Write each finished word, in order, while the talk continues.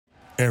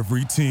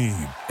Every team,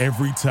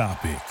 every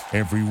topic,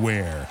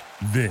 everywhere.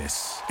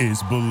 This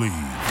is Believe.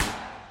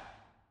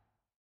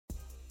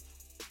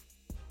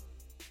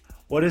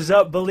 What is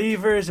up,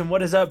 Believers, and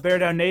what is up, Bear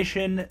Down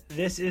Nation?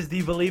 This is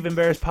the Believe in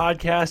Bears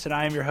podcast, and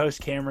I am your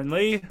host, Cameron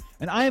Lee.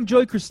 And I am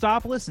Joey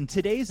Christopoulos, and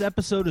today's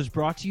episode is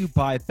brought to you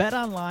by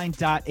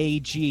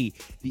BetOnline.ag.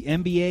 The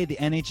NBA, the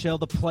NHL,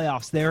 the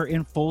playoffs, they're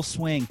in full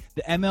swing.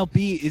 The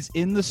MLB is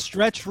in the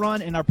stretch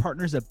run, and our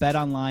partners at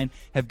BetOnline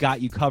have got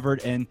you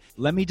covered. And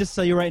let me just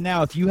tell you right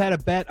now, if you had a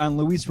bet on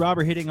Luis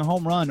Robert hitting a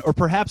home run, or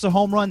perhaps a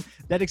home run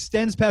that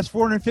extends past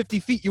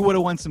 450 feet, you would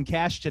have won some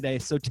cash today.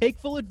 So take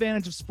full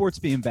advantage of sports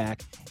being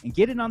back and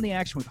get in on the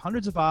action with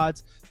hundreds of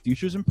odds,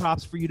 futures, and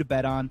props for you to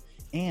bet on.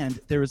 And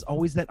there is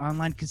always that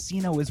online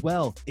casino as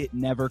well. It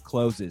never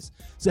closes.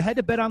 So head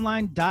to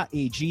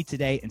betonline.ag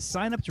today and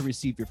sign up to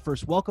receive your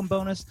first welcome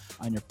bonus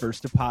on your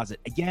first deposit.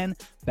 Again,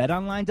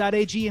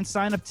 betonline.ag and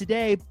sign up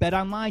today.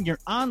 BetOnline, your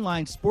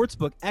online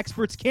sportsbook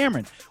experts.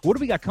 Cameron, what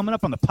do we got coming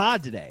up on the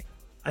pod today?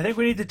 I think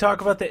we need to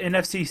talk about the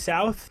NFC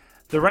South,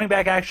 the running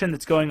back action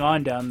that's going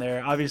on down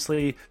there.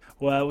 Obviously,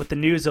 with the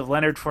news of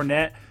Leonard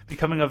Fournette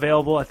becoming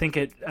available, I think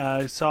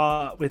we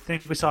saw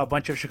a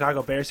bunch of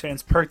Chicago Bears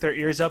fans perk their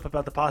ears up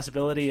about the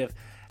possibility of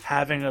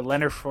having a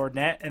Leonard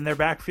Fournette in their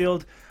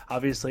backfield.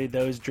 Obviously,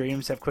 those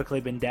dreams have quickly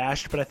been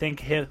dashed, but I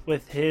think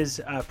with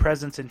his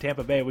presence in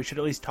Tampa Bay, we should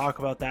at least talk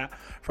about that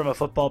from a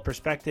football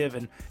perspective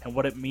and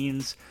what it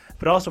means.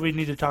 But also, we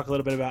need to talk a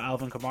little bit about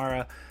Alvin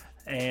Kamara.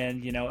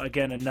 And,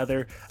 again,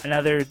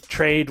 another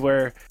trade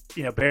where,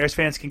 Bears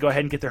fans can go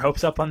ahead and get their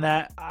hopes up on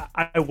that.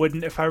 I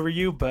wouldn't if I were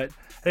you, but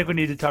I think we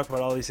need to talk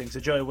about all these things. So,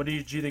 Joey, what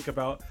did you think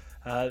about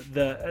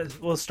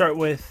we'll start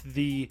with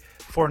the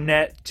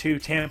Fournette to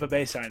Tampa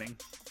Bay signing?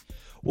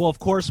 Well, of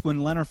course,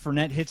 when Leonard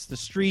Fournette hits the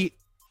street,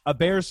 a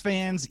Bears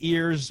fan's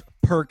ears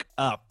perk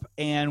up,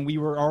 and we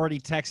were already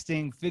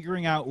texting,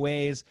 figuring out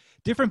ways,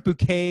 different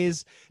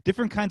bouquets,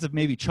 different kinds of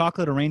maybe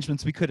chocolate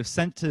arrangements we could have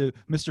sent to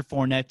Mr.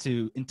 Fournette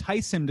to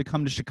entice him to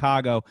come to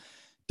Chicago.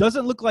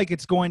 Doesn't look like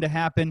it's going to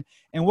happen,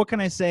 and what can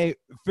I say?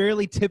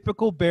 Fairly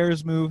typical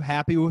Bears move,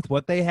 happy with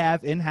what they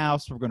have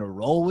in-house. We're going to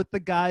roll with the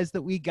guys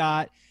that we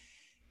got,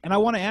 and I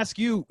want to ask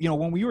you,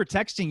 when we were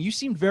texting, you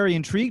seemed very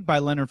intrigued by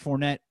Leonard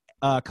Fournette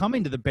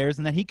coming to the Bears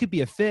and that he could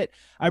be a fit.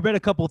 I read a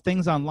couple of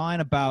things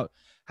online about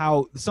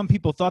how some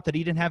people thought that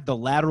he didn't have the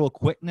lateral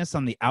quickness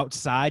on the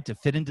outside to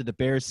fit into the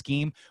Bears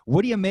scheme.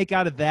 What do you make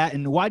out of that,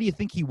 and why do you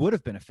think he would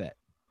have been a fit?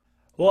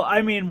 Well,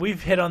 I mean,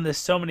 we've hit on this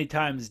so many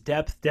times.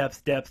 Depth.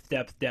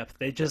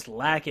 They just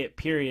lack it,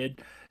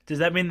 period. Does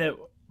that mean that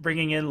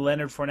bringing in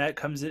Leonard Fournette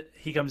comes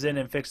in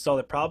and fixes all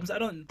the problems? I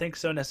don't think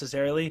so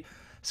necessarily.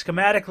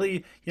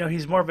 Schematically,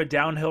 he's more of a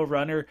downhill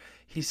runner.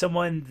 He's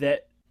someone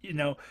that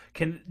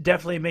can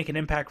definitely make an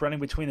impact running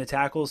between the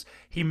tackles.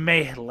 He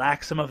may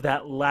lack some of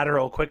that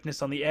lateral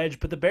quickness on the edge,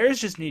 but the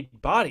Bears just need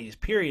bodies,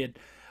 period.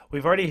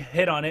 We've already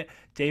hit on it.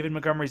 David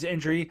Montgomery's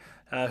injury,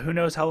 who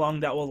knows how long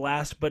that will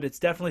last, but it's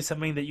definitely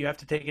something that you have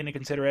to take into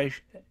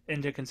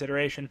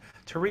consideration.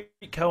 Tariq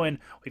Cohen,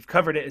 we've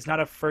covered it, is not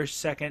a first,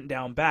 second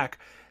down back.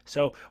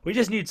 So we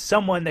just need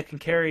someone that can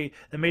carry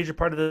the major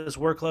part of this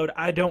workload.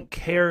 I don't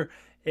care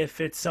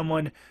if it's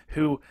someone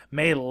who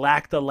may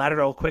lack the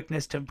lateral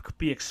quickness to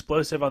be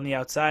explosive on the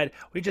outside.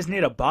 We just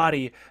need a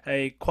body,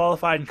 a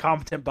qualified and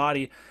competent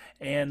body,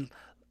 and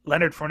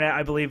Leonard Fournette,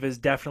 I believe, is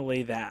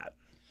definitely that.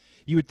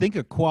 You would think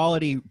a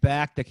quality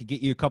back that could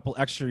get you a couple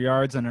extra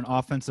yards on an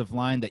offensive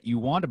line that you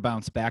want to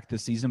bounce back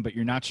this season, but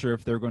you're not sure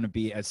if they're going to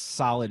be as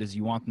solid as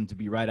you want them to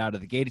be right out of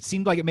the gate. It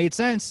seemed like it made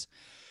sense,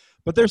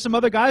 but there's some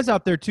other guys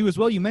out there too as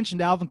well. You mentioned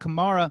Alvin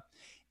Kamara,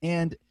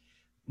 and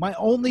my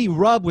only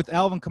rub with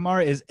Alvin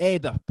Kamara is,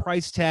 the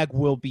price tag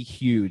will be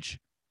huge,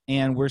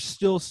 and we're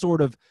still sort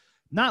of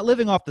not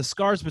living off the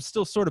scars, but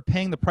still sort of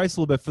paying the price a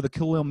little bit for the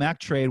Khalil Mack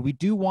trade. We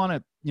do want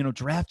to,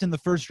 draft in the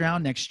first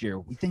round next year.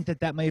 We think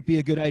that might be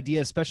a good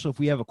idea, especially if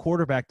we have a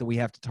quarterback that we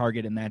have to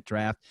target in that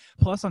draft.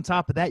 Plus, on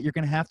top of that, you're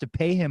going to have to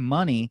pay him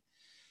money.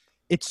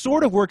 It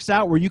sort of works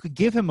out where you could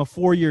give him a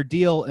 4-year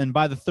deal, and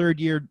by the third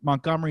year,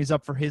 Montgomery's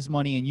up for his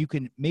money, and you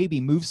can maybe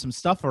move some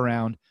stuff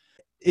around.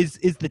 Is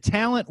the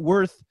talent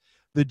worth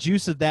the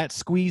juice of that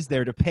squeeze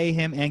there to pay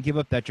him and give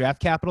up that draft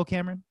capital,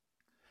 Cameron?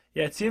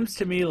 Yeah, it seems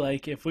to me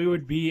like if we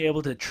would be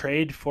able to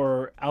trade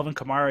for Alvin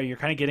Kamara, you're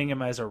kind of getting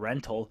him as a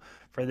rental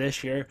for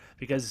this year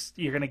because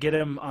you're going to get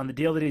him on the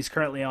deal that he's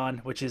currently on,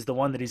 which is the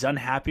one that he's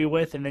unhappy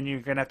with, and then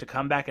you're going to have to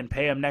come back and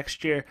pay him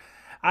next year.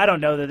 I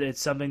don't know that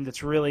it's something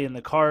that's really in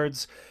the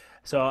cards.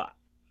 So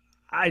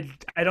I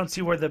don't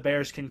see where the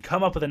Bears can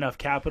come up with enough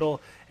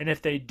capital, and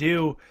if they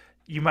do,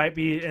 you might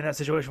be in that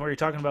situation where you're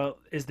talking about,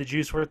 is the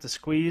juice worth the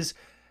squeeze?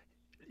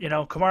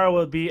 Kamara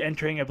will be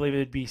entering, I believe it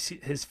would be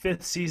his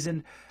 5th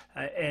season,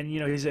 and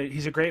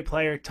he's a great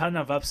player, ton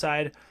of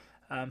upside.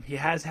 He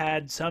has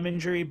had some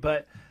injury,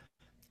 but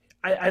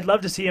I'd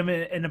love to see him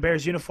in a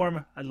Bears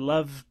uniform. I'd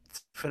love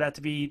for that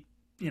to be,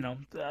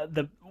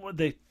 the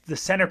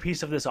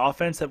centerpiece of this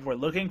offense that we're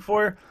looking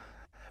for.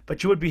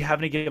 But you would be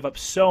having to give up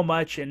so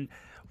much, and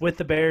with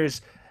the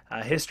Bears'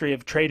 history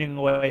of trading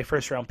away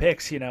first-round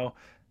picks,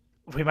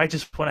 we might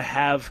just want to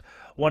have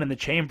one in the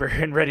chamber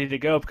and ready to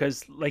go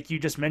because, like you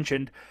just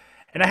mentioned,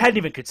 and I hadn't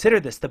even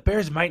considered this, the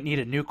Bears might need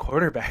a new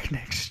quarterback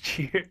next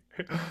year.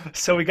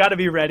 So we got to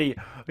be ready.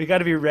 We got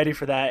to be ready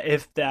for that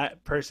if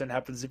that person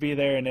happens to be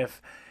there and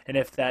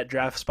if that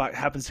draft spot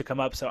happens to come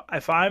up. So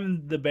if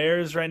I'm the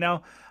Bears right now,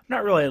 I'm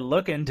not really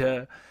looking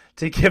to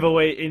give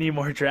away any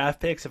more draft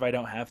picks if I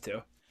don't have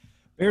to.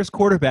 Bears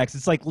quarterbacks,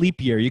 it's like leap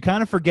year. You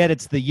kind of forget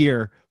it's the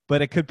year,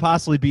 but it could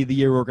possibly be the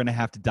year we're going to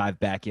have to dive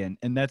back in.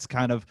 And that's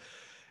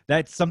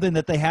something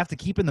that they have to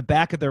keep in the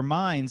back of their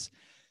minds.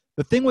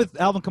 The thing with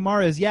Alvin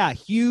Kamara is,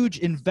 huge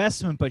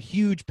investment, but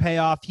huge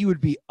payoff. He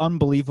would be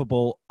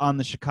unbelievable on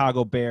the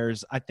Chicago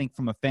Bears. I think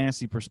from a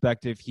fantasy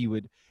perspective, he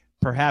would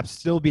perhaps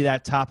still be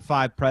that top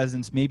 5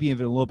 presence, maybe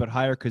even a little bit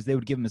higher because they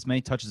would give him as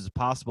many touches as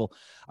possible.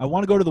 I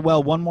want to go to the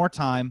well one more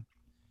time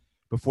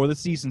before the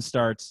season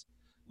starts.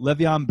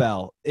 Le'Veon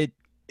Bell.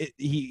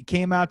 He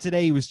came out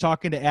today. He was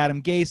talking to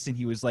Adam Gase, and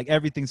he was like,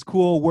 everything's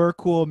cool. We're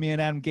cool. Me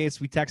and Adam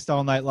Gase, we text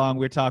all night long.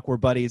 We're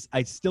buddies.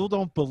 I still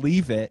don't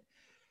believe it.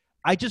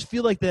 I just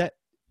feel like that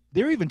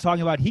they're even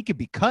talking about he could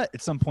be cut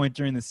at some point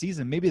during the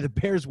season. Maybe the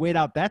Bears wait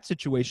out that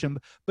situation,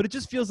 but it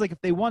just feels like if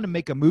they want to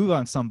make a move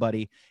on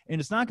somebody, and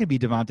it's not going to be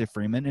Devonta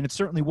Freeman, and it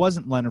certainly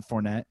wasn't Leonard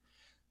Fournette,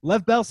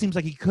 Lev Bell seems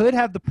like he could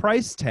have the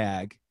price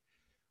tag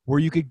where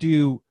you could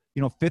do,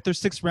 5th or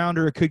 6th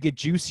rounder. It could get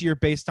juicier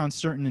based on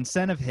certain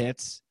incentive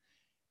hits.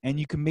 And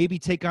you can maybe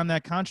take on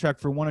that contract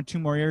for 1 or 2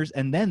 more years,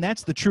 and then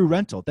that's the true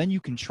rental. Then you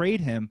can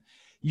trade him.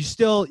 You're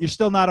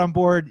still not on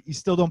board. You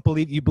still don't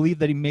believe. You believe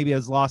that he maybe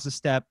has lost a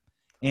step,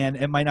 and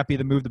it might not be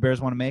the move the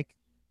Bears want to make.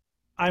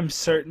 I'm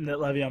certain that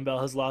Le'Veon Bell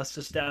has lost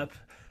a step.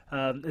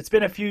 It's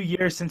been a few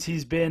years since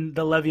he's been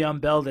the Le'Veon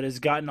Bell that has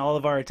gotten all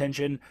of our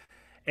attention,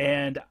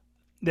 and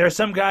there are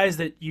some guys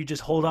that you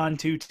just hold on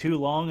to too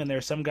long, and there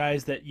are some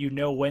guys that you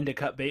know when to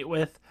cut bait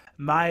with.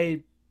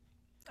 My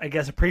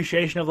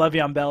appreciation of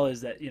Le'Veon Bell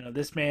is that,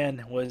 this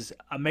man was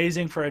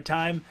amazing for a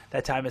time.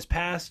 That time has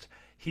passed.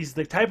 He's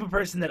the type of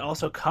person that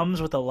also comes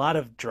with a lot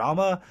of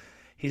drama.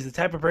 He's the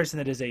type of person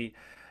that is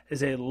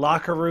a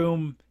locker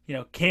room,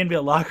 can be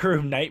a locker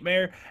room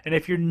nightmare. And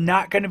if you're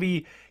not going to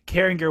be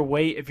carrying your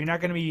weight, if you're not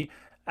going to be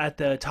at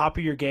the top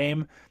of your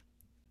game,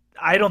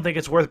 I don't think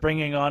it's worth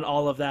bringing on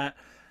all of that.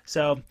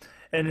 So,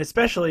 and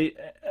especially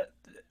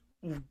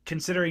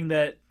considering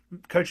that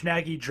Coach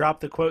Nagy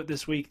dropped the quote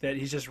this week that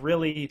he's just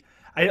really –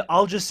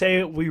 I'll just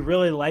say we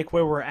really like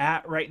where we're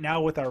at right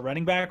now with our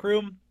running back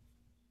room.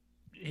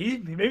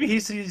 Maybe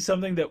he sees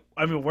something that,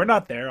 we're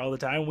not there all the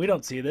time. We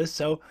don't see this,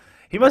 so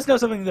he must know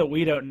something that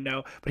we don't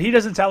know. But he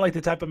doesn't sound like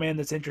the type of man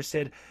that's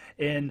interested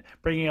in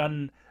bringing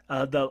on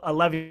a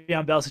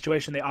Le'Veon Bell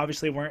situation. They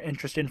obviously weren't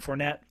interested in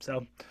Fournette,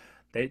 so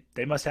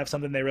they must have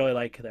something they really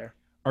like there.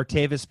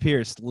 Artavis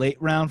Pierce,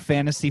 late round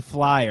fantasy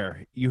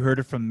flyer. You heard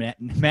it from Matt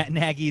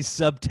Nagy's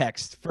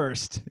subtext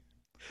first.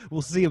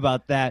 We'll see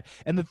about that.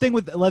 And the thing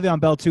with Le'Veon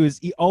Bell, too, is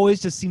he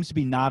always just seems to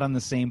be not on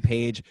the same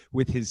page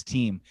with his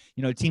team.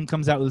 Team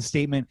comes out with a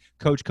statement,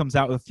 coach comes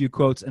out with a few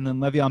quotes, and then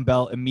Le'Veon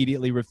Bell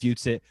immediately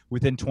refutes it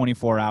within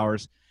 24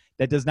 hours.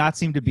 That does not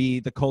seem to be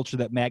the culture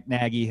that Matt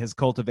Nagy has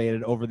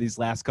cultivated over these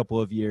last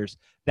couple of years.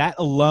 That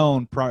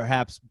alone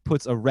perhaps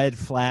puts a red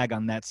flag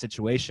on that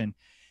situation.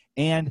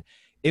 And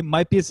it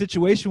might be a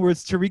situation where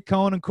it's Tariq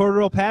Cohen and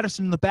Cordero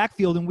Patterson in the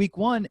backfield in week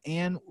 1,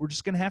 and we're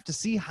just going to have to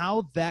see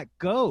how that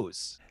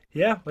goes.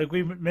 Yeah, like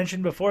we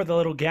mentioned before, the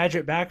little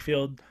gadget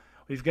backfield.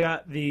 We've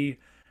got the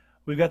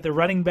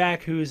running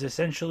back who's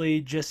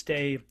essentially just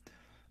the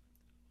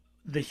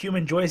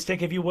human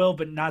joystick, if you will,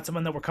 but not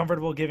someone that we're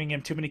comfortable giving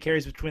him too many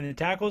carries between the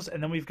tackles.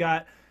 And then we've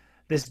got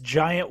this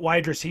giant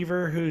wide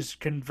receiver who's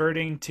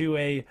converting to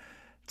a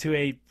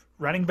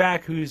running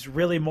back who's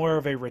really more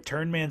of a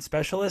return man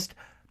specialist.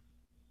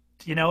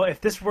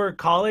 If this were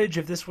college,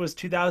 if this was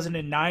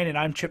 2009 and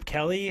I'm Chip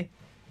Kelly,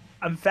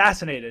 I'm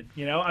fascinated.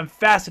 I'm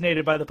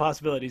fascinated by the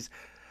possibilities.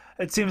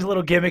 It seems a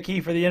little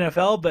gimmicky for the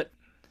NFL, but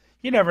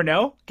you never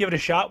know. Give it a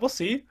shot. We'll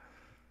see.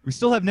 We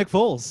still have Nick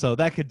Foles, so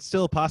that could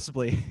still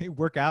possibly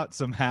work out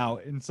somehow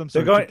in some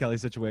sort of Chip Kelly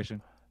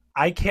situation.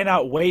 I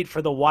cannot wait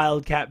for the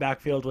Wildcat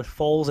backfield with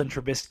Foles and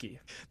Trubisky.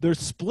 They're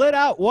split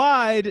out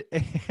wide,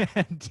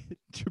 and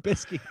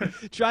Trubisky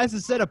tries to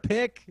set a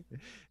pick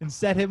and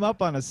set him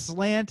up on a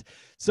slant.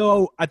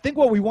 So I think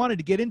what we wanted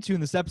to get into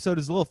in this episode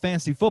is a little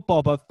fantasy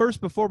football. But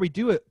first, before we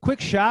do it, quick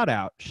shout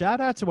out.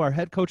 Shout out to our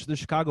head coach of the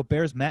Chicago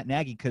Bears, Matt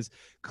Nagy, because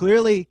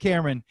clearly,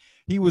 Cameron,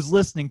 he was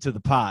listening to the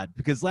pod.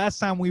 Because last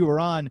time we were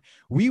on,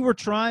 we were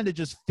trying to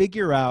just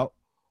figure out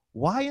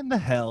why in the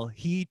hell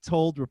he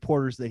told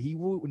reporters that he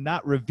would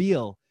not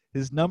reveal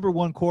his number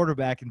 1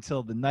 quarterback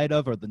until the night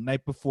of or the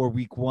night before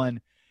week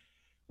 1.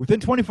 Within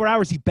 24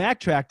 hours, he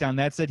backtracked on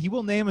that, said he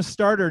will name a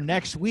starter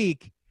next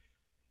week.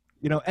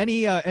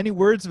 Any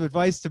words of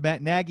advice to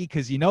Matt Nagy?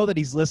 Because you know that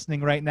he's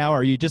listening right now. Or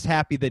are you just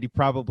happy that he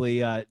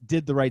probably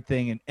did the right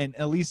thing? And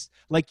at least,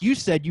 like you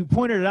said, you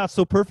pointed it out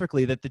so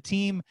perfectly that the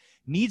team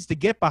needs to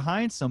get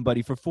behind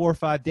somebody for 4 or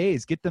 5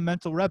 days, get the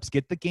mental reps,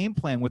 get the game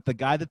plan with the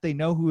guy that they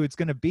know who it's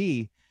going to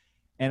be.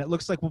 And it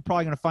looks like we're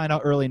probably going to find out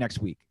early next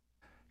week.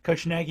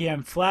 Coach Nagy,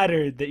 I'm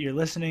flattered that you're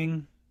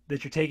listening,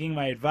 that you're taking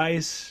my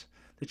advice,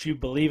 that you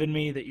believe in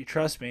me, that you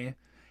trust me.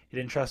 You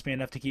didn't trust me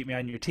enough to keep me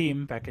on your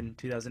team back in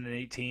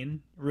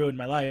 2018. Ruined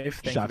my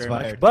life. Thank Shots you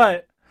very fired.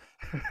 much.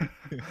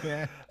 But,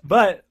 Yeah.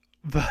 but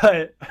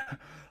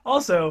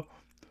also,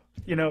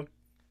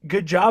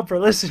 good job for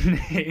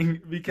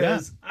listening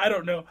because I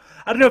don't know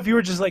if you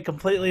were just like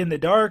completely in the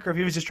dark or if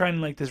he was just trying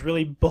like this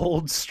really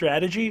bold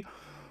strategy,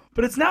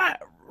 but it's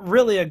not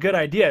really a good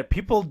idea.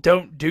 People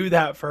don't do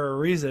that for a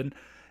reason.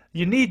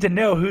 You need to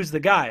know who's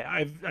the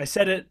guy. I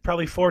said it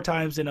probably 4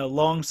 times in a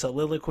long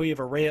soliloquy of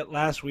a rant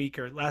last week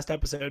or last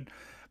episode,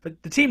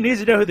 but the team needs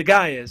to know who the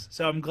guy is.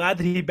 So I'm glad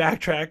that he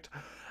backtracked.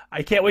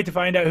 I can't wait to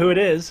find out who it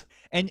is.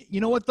 And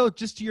you know what, though,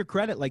 just to your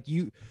credit, like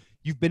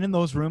you've been in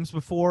those rooms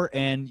before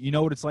and you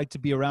know what it's like to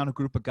be around a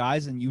group of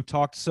guys, and you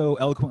talked so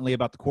eloquently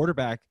about the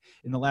quarterback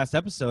in the last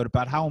episode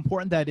about how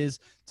important that is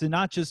to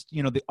not just,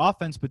 the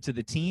offense, but to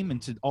the team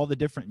and to all the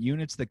different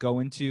units that go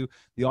into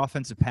the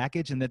offensive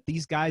package, and that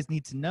these guys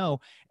need to know.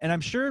 And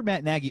I'm sure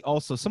Matt Nagy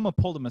also, someone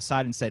pulled him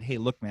aside and said, hey,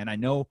 look, man, I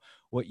know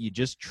what you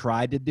just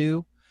tried to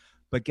do,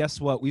 but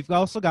guess what? We've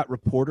also got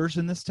reporters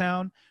in this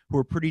town who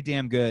are pretty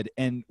damn good.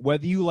 And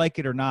whether you like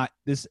it or not,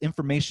 this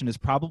information is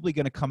probably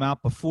going to come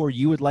out before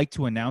you would like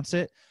to announce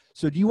it.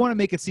 So do you want to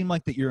make it seem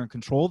like that you're in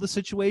control of the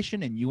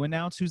situation and you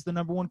announce who's the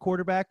number 1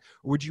 quarterback?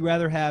 Or would you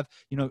rather have,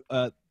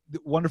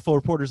 wonderful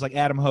reporters like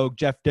Adam Hogue,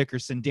 Jeff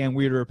Dickerson, Dan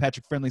Weeder, or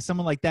Patrick Finley,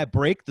 someone like that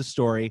break the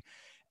story,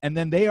 and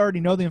then they already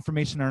know the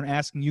information and are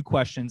asking you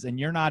questions and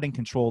you're not in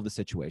control of the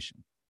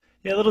situation?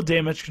 Yeah, a little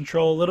damage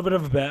control, a little bit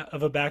of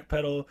a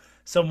backpedal.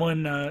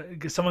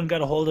 Someone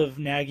got a hold of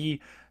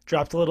Nagy,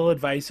 dropped a little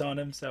advice on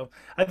him. So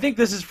I think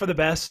this is for the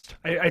best.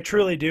 I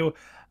truly do.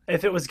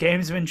 If it was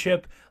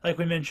gamesmanship, like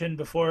we mentioned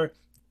before,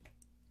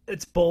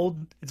 it's bold.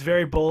 It's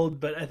very bold.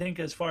 But I think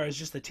as far as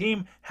just the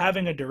team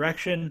having a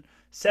direction,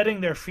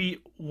 setting their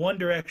feet one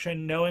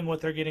direction, knowing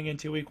what they're getting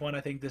into week 1, I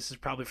think this is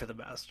probably for the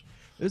best.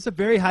 There's a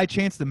very high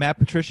chance that Matt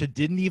Patricia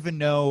didn't even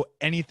know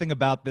anything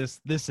about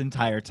this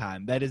entire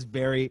time. That is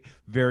very,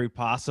 very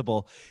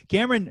possible.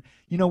 Cameron,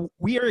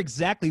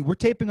 we're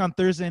taping on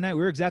Thursday night.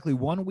 We're exactly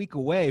 1 week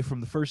away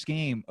from the first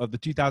game of the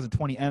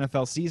 2020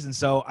 NFL season.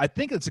 So I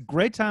think it's a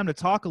great time to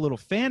talk a little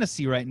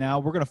fantasy right now.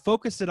 We're going to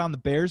focus it on the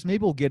Bears.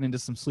 Maybe we'll get into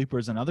some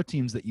sleepers and other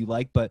teams that you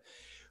like, but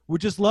we'd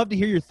just love to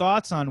hear your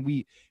thoughts on,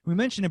 we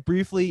mentioned it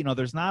briefly,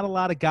 there's not a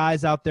lot of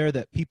guys out there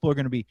that people are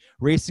going to be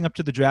racing up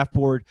to the draft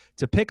board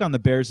to pick on the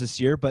Bears this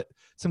year, but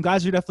some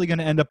guys are definitely going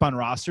to end up on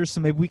rosters. So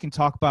maybe we can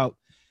talk about,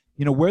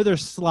 where they're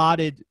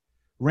slotted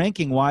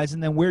ranking-wise,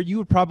 and then where you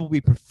would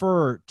probably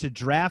prefer to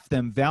draft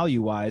them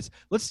value-wise.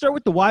 Let's start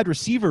with the wide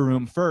receiver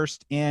room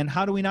first, and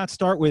how do we not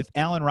start with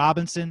Allen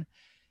Robinson?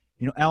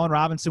 Allen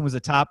Robinson was a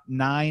top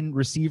 9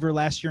 receiver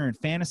last year in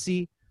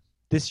fantasy.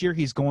 This year,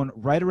 he's going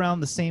right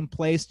around the same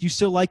place. Do you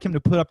still like him to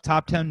put up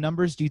top 10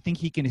 numbers? Do you think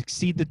he can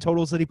exceed the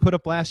totals that he put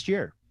up last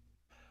year?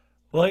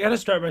 Well, I got to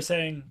start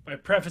by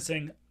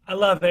prefacing, I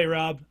love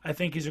A-Rob. I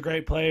think he's a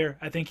great player.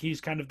 I think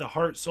he's kind of the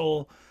heart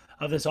soul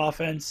of this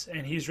offense,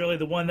 and he's really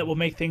the one that will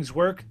make things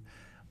work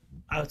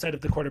outside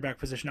of the quarterback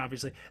position,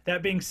 obviously.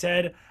 That being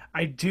said,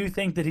 I do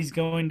think that he's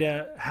going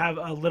to have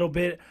a little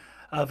bit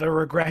of a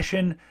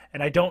regression,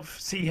 and I don't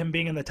see him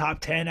being in the top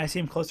 10. I see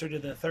him closer to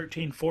the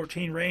 13,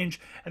 14 range.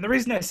 And the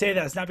reason I say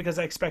that is not because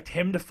I expect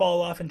him to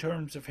fall off in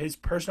terms of his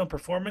personal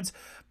performance,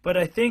 but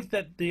I think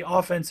that the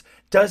offense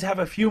does have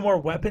a few more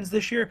weapons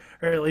this year,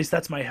 or at least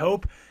that's my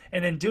hope.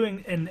 And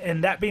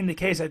and that being the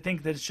case, I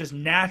think that it's just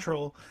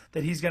natural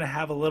that he's going to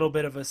have a little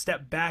bit of a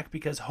step back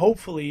because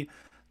hopefully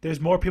there's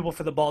more people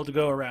for the ball to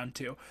go around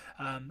to.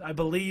 I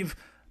believe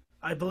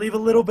a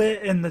little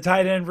bit in the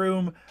tight end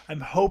room.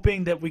 I'm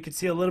hoping that we could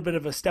see a little bit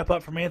of a step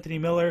up from Anthony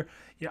Miller.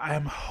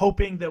 I'm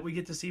hoping that we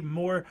get to see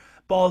more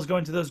balls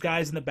going to those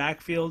guys in the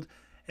backfield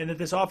and that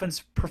this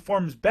offense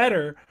performs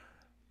better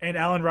and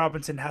Allen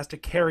Robinson has to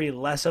carry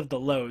less of the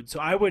load. So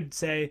I would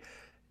say,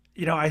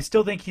 I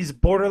still think he's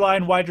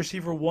borderline wide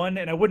receiver 1,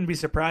 and I wouldn't be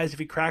surprised if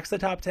he cracks the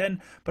top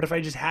 10. But if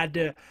I just had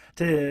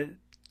to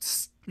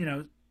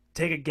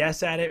take a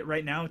guess at it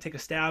right now, take a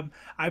stab,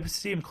 I would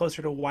see him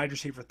closer to wide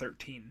receiver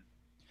 13.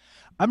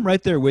 I'm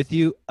right there with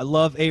you. I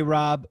love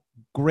A-Rob.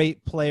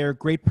 Great player,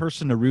 great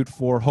person to root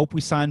for. Hope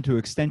we sign to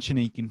extension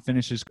and he can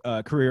finish his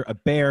career a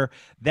Bear.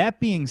 That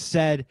being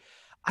said,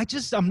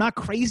 I'm not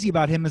crazy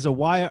about him as a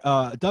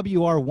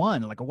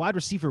WR1, like a wide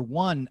receiver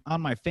 1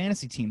 on my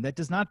fantasy team. That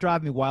does not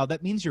drive me wild.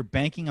 That means you're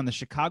banking on the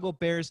Chicago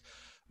Bears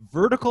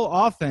vertical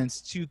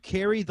offense to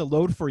carry the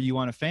load for you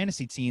on a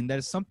fantasy team. That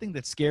is something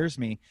that scares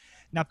me.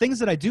 Now, things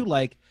that I do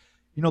like,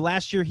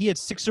 last year he had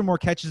 6 or more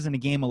catches in a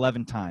game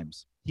 11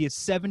 times. He had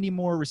 70 or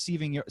more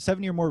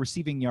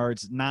receiving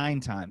yards 9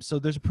 times. So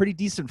there's a pretty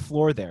decent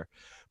floor there.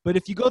 But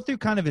if you go through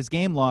kind of his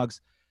game logs,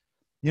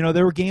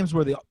 there were games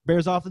where the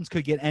Bears offense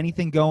could get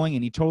anything going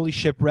and he totally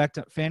shipwrecked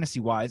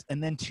fantasy-wise.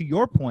 And then to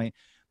your point,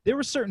 there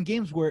were certain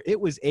games where it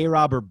was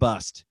A-Rob or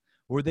bust,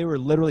 where they were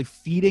literally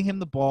feeding him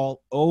the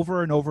ball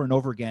over and over and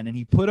over again. And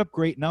he put up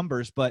great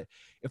numbers. But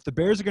if the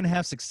Bears are going to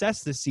have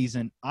success this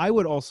season, I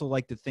would also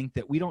like to think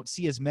that we don't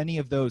see as many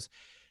of those,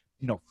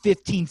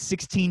 15,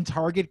 16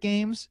 target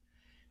games.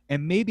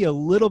 and maybe a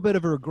little bit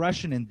of a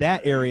regression in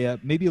that area,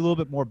 maybe a little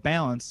bit more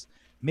balance.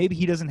 Maybe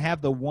he doesn't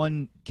have the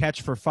one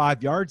catch for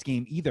 5 yards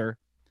game either.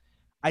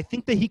 I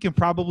think that he can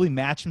probably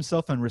match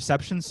himself in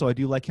receptions, so I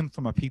do like him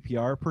from a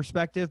PPR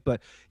perspective.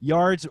 But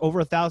yards, over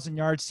 1,000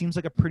 yards, seems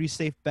like a pretty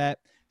safe bet.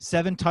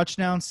 7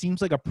 touchdowns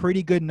seems like a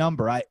pretty good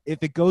number.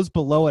 If it goes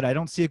below it, I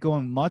don't see it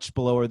going much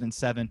belower than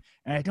 7,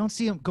 and I don't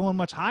see him going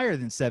much higher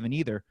than 7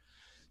 either.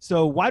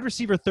 So wide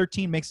receiver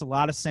 13 makes a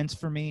lot of sense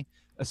for me,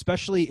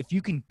 especially if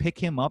you can pick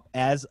him up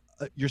as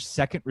your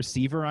second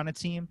receiver on a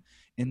team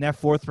in that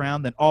 4th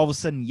round, then all of a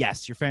sudden,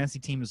 yes, your fantasy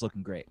team is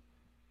looking great.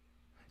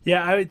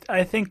 Yeah,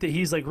 I think that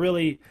he's like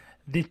really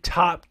the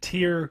top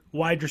tier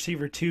wide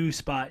receiver 2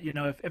 spot. You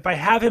know, if I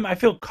have him, I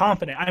feel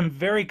confident. I'm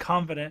very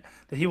confident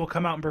that he will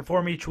come out and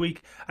perform each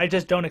week. I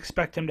just don't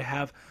expect him to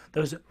have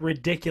those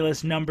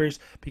ridiculous numbers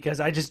because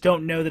I just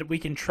don't know that we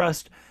can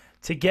trust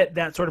to get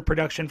that sort of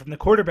production from the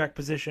quarterback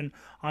position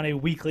on a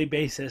weekly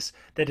basis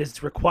that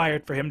is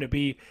required for him to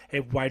be a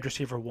wide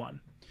receiver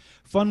 1.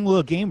 Fun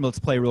little game let's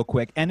play real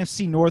quick.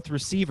 NFC North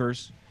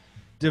receivers,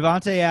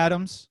 Devontae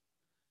Adams,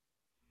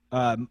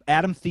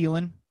 Adam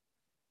Thielen,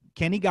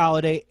 Kenny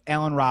Golladay,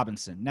 Allen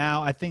Robinson.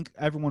 Now, I think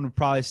everyone would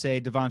probably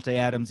say Devontae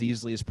Adams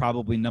easily is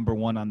probably number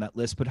 1 on that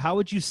list, but how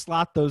would you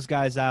slot those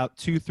guys out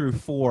 2 through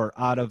 4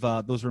 out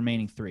of those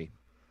remaining 3?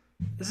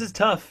 This is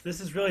tough.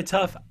 This is really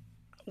tough.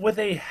 With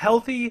a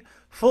healthy,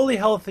 fully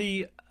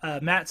healthy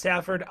Matt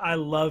Stafford, I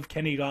love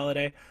Kenny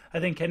Golladay. I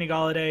think Kenny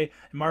Golladay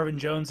and Marvin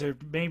Jones are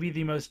maybe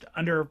the most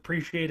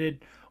underappreciated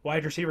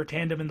wide receiver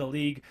tandem in the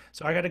league.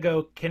 So I got to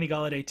go Kenny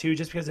Golladay too,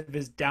 just because of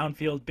his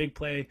downfield big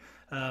play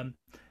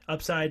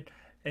upside.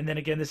 And then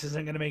again, this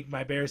isn't going to make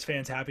my Bears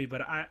fans happy,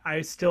 but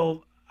I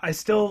still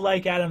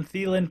like Adam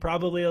Thielen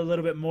probably a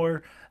little bit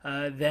more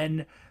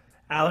than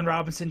Allen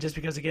Robinson, just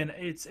because again,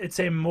 it's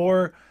a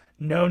more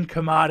known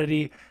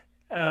commodity.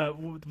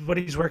 What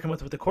he's working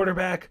with the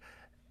quarterback.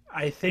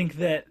 I think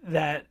that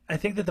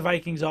the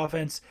Vikings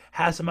offense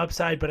has some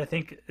upside, but I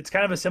think it's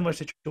kind of a similar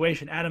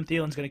situation. Adam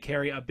Thielen's going to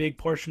carry a big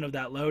portion of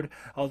that load,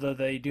 although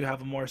they do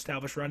have a more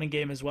established running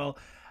game as well.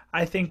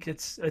 I think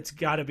it's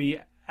got to be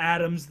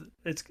Adams.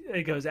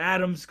 It goes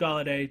Adams,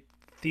 Golladay,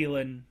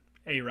 Thielen,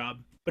 A-Rob.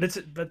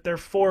 But they're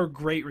 4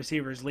 great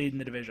receivers leading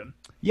the division.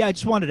 Yeah, I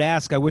just wanted to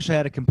ask. I wish I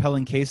had a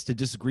compelling case to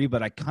disagree,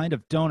 but I kind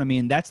of don't. I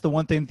mean, that's the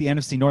one thing the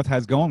NFC North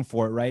has going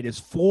for it, right? Is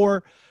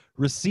 4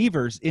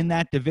 receivers in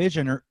that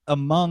division are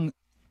among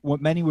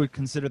what many would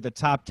consider the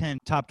top 10,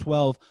 top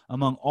 12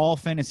 among all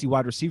fantasy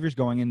wide receivers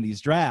going in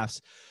these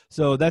drafts.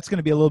 So that's going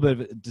to be a little bit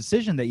of a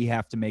decision that you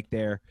have to make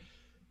there.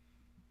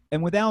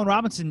 And with Allen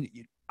Robinson,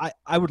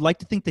 I would like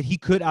to think that he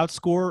could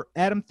outscore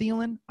Adam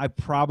Thielen. I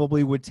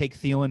probably would take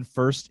Thielen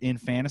first in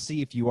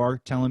fantasy. If you are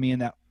telling me in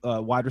that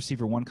wide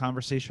receiver 1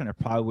 conversation, I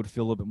probably would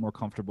feel a little bit more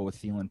comfortable with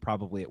Thielen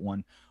probably at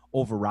 1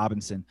 over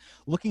Robinson.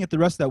 Looking at the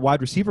rest of that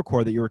wide receiver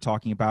core that you were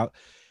talking about,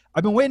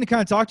 I've been waiting to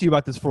kind of talk to you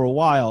about this for a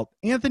while.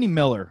 Anthony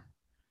Miller.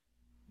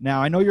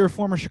 Now, I know you're a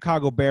former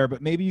Chicago Bear,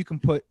 but maybe you can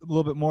put a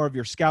little bit more of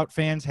your Scout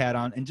fans hat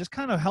on and just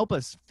kind of help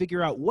us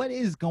figure out what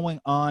is going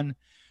on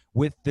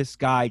with this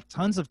guy.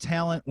 Tons of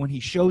talent. When he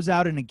shows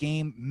out in a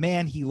game,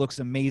 man, he looks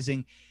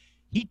amazing.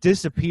 He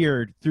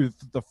disappeared through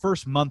the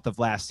first month of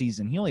last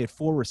season. He only had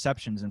 4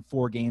 receptions in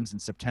 4 games in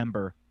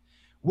September.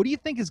 What do you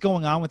think is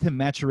going on with him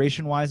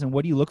maturation-wise, and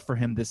what do you look for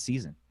him this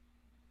season?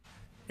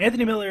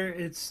 Anthony Miller,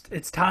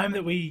 it's time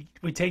that we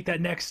take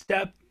that next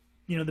step.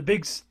 You know, the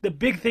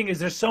big thing is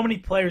there's so many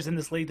players in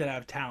this league that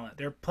have talent.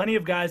 There are plenty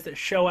of guys that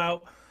show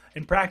out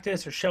in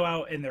practice or show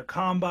out in their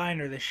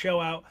combine or they show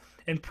out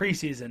in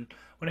preseason.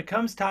 When it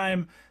comes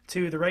time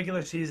to the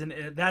regular season,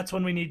 that's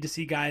when we need to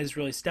see guys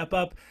really step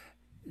up,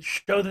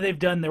 show that they've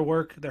done their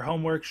work, their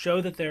homework,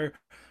 show that they're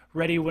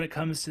ready when it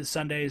comes to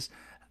Sundays.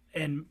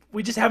 And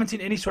we just haven't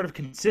seen any sort of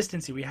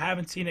consistency. We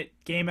haven't seen it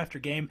game after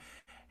game.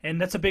 And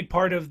that's a big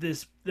part of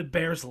the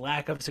Bears'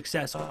 lack of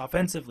success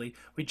offensively.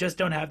 We just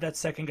don't have that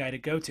second guy to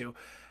go to.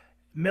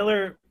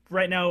 Miller,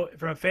 right now,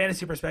 from a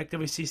fantasy perspective,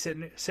 we see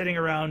sitting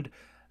around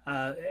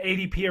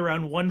ADP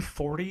around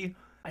 140.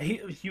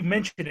 You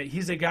mentioned it.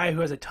 He's a guy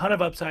who has a ton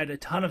of upside, a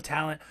ton of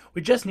talent.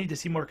 We just need to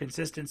see more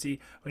consistency.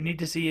 We need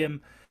to see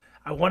him.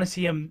 I want to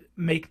see him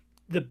make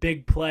the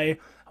big play.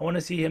 I want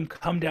to see him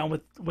come down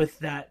with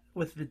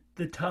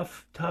the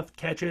tough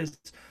catches.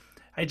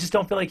 I just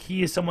don't feel like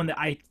he is someone that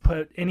I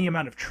put any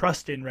amount of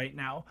trust in right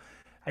now.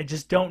 I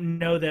just don't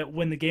know that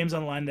when the game's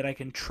on the line that I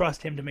can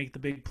trust him to make the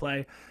big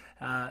play.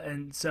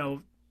 And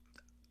so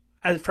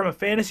from a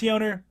fantasy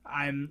owner,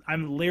 I'm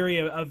leery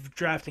of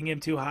drafting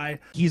him too high.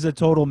 He's a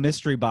total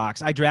mystery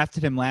box. I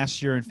drafted him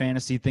last year in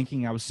fantasy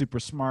thinking I was super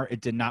smart. It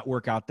did not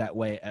work out that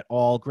way at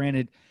all.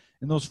 Granted,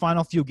 in those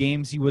final few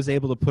games, he was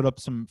able to put up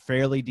some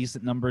fairly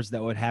decent numbers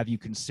that would have you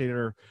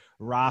consider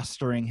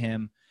rostering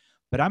him.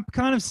 But I'm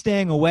kind of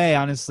staying away,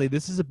 honestly.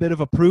 This is a bit of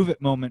a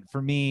prove-it moment for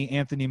me,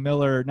 Anthony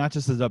Miller, not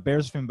just as a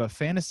Bears fan, but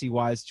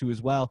fantasy-wise too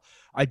as well.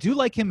 I do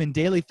like him in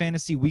daily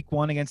fantasy week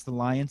 1 against the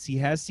Lions. He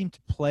has seemed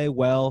to play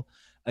well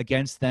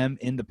against them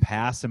in the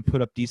past and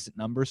put up decent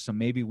numbers. So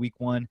maybe week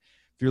 1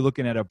 if you're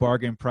looking at a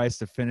bargain price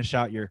to finish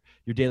out your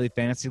daily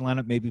fantasy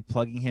lineup, maybe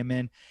plugging him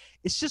in.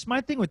 It's just my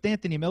thing with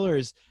Anthony Miller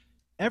is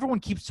everyone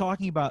keeps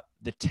talking about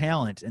the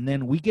talent, and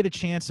then we get a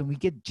chance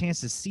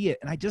to see it.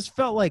 And I just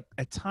felt like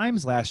at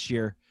times last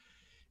year,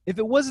 if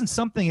it wasn't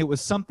something, it was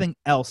something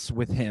else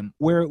with him,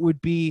 where it would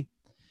be,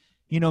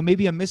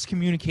 maybe a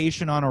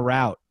miscommunication on a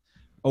route,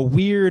 a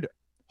weird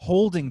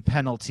holding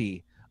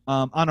penalty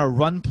on a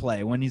run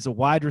play when he's a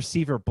wide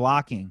receiver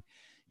blocking.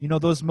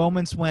 Those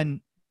moments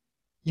when,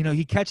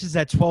 he catches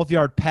that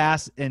 12-yard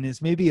pass and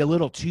is maybe a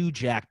little too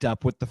jacked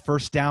up with the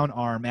first down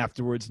arm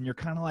afterwards. And you're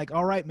kind of like,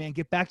 all right, man,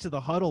 get back to the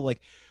huddle.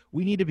 Like,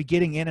 we need to be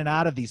getting in and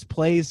out of these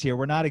plays here.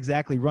 We're not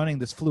exactly running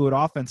this fluid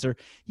offense. Or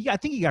I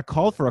think he got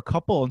called for a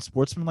couple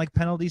unsportsmanlike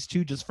penalties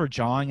too, just for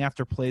jawing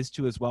after plays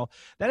too as well.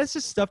 That is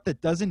just stuff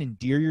that doesn't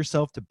endear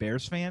yourself to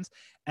Bears fans.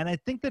 And I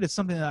think that it's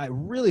something that I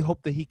really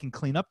hope that he can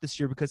clean up this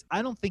year, because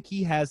I don't think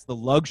he has the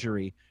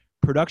luxury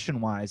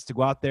production-wise to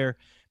go out there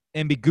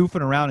and be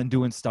goofing around and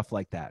doing stuff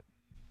like that.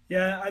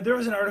 Yeah, there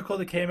was an article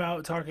that came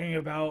out talking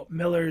about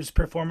Miller's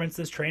performance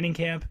this training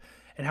camp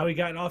and how he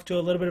got off to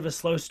a little bit of a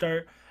slow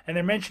start. And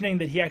they're mentioning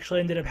that he actually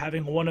ended up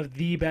having one of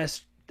the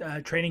best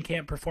training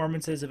camp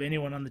performances of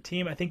anyone on the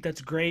team. I think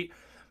that's great.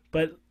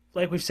 But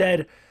like we've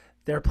said,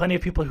 there are plenty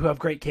of people who have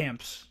great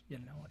camps.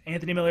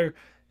 Anthony Miller,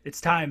 it's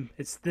time.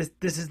 This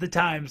is the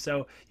time.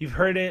 So you've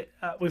heard it.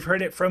 We've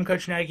heard it from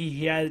Coach Nagy.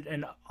 He had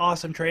an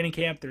awesome training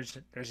camp.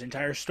 There's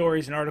entire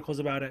stories and articles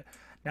about it.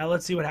 Now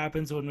let's see what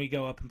happens when we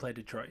go up and play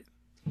Detroit.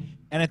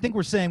 And I think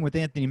we're saying with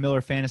Anthony Miller,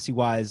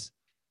 fantasy-wise,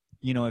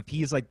 if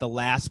he's like the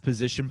last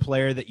position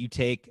player that you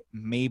take,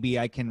 maybe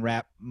I can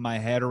wrap my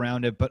head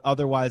around it. But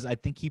otherwise, I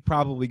think he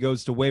probably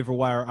goes to waiver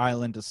wire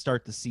island to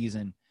start the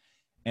season,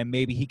 and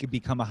maybe he could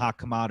become a hot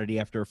commodity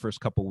after a first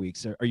couple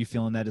weeks. Are you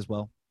feeling that as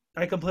well?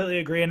 I completely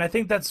agree, and I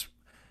think that's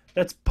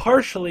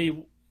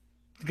partially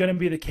going to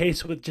be the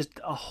case with just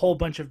a whole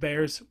bunch of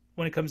Bears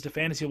when it comes to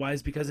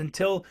fantasy-wise, because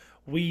until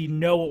we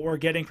know what we're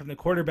getting from the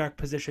quarterback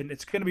position,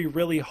 it's going to be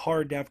really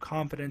hard to have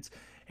confidence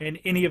in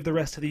any of the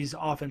rest of these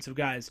offensive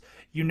guys.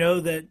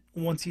 That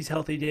once he's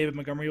healthy, David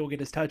Montgomery will get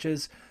his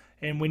touches,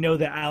 and we know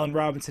that Allen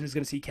Robinson is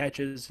going to see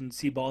catches and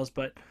see balls,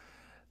 but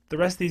the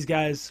rest of these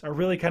guys are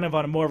really kind of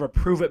on a more of a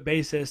prove-it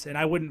basis, and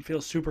I wouldn't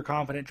feel super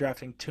confident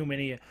drafting too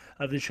many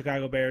of the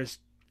Chicago Bears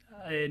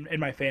in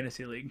my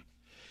fantasy league.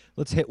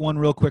 Let's hit one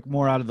real quick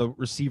more out of the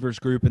receivers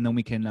group, and then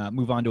we can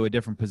move on to a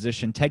different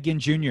position. Ted Ginn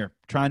Jr.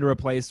 trying to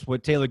replace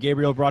what Taylor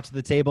Gabriel brought to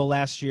the table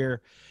last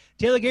year.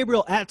 Taylor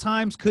Gabriel at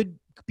times could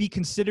be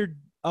considered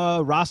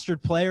a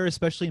rostered player,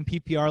 especially in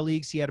PPR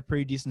leagues. He had a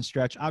pretty decent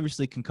stretch.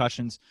 Obviously,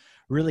 concussions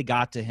really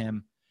got to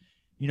him.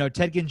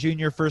 Ted Ginn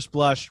Jr., first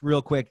blush,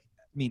 real quick.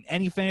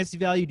 Any fantasy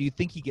value? Do you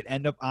think he could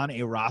end up on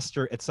a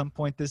roster at some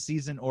point this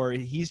season, or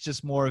he's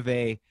just more of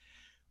a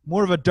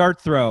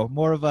dart throw,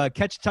 more of a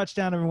catch a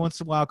touchdown every once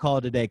in a while, call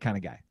it a day kind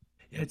of guy?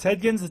 Yeah,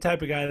 Ted Ginn's the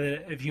type of guy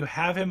that if you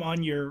have him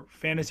on your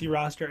fantasy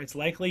roster, it's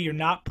likely you're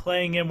not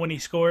playing him when he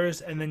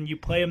scores, and then you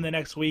play him the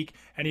next week,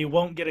 and he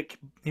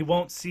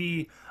won't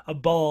see a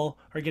ball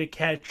or get a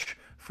catch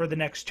for the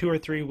next 2 or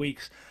 3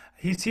 weeks.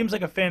 He seems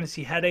like a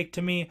fantasy headache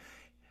to me.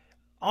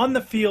 On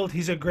the field,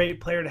 he's a great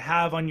player to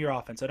have on your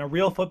offense, on a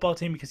real football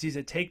team, because he's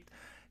a take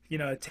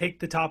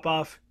the top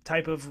off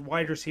type of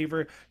wide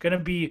receiver, going to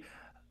be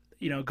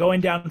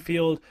going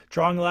downfield,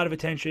 drawing a lot of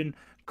attention,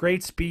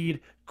 great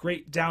speed,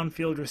 great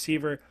downfield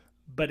receiver,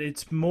 but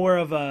it's more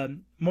of a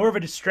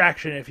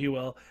distraction, if you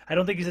will. I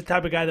don't think he's the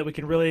type of guy that we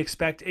can really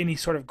expect any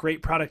sort of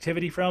great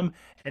productivity from,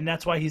 and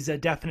that's why he's a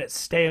definite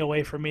stay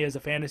away from me as a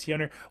fantasy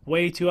owner.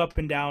 Way too up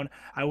and down.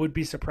 I would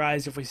be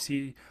surprised if we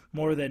see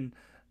more than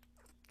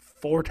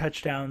 4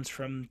 touchdowns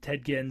from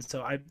Ted Ginn.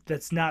 So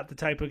that's not the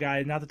type of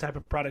guy, not the type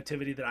of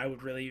productivity that I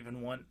would really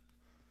even want.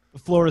 The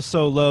floor is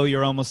so low,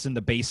 you're almost in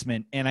the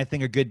basement. And I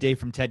think a good day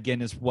from Ted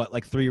Ginn is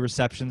 3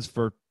 receptions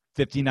for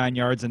 59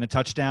 yards and a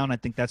touchdown. I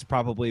think that's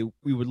probably,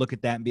 we would look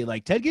at that and be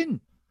like, Ted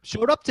Ginn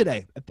showed up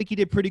today. I think he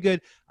did pretty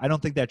good. I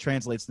don't think that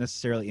translates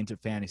necessarily into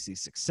fantasy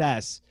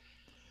success.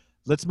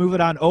 Let's move it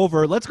on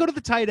over. Let's go to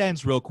the tight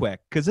ends real quick,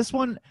 because this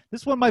one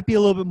might be a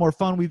little bit more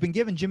fun. We've been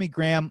giving Jimmy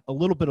Graham a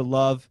little bit of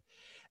love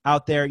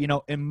out there.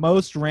 In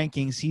most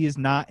rankings, he is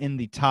not in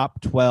the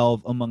top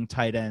 12 among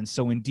tight ends.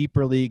 So in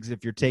deeper leagues,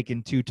 if you're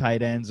taking 2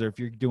 tight ends or if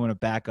you're doing a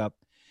backup,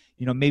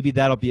 maybe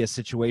that'll be a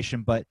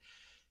situation. But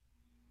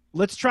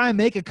let's try and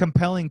make a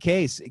compelling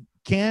case.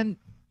 Can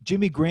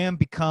Jimmy Graham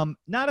become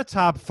not a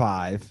top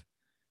 5,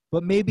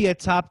 but maybe a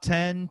top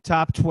 10,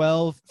 top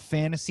 12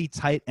 fantasy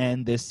tight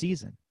end this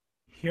season?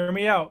 Hear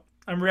me out.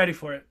 I'm ready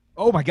for it.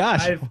 Oh my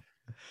gosh.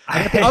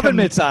 I got the oven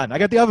mitts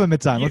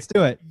on. Let's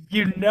do it.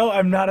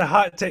 I'm not a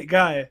hot take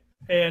guy,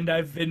 and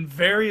I've been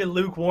very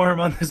lukewarm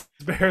on this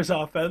Bears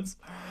offense.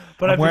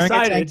 But I'm wearing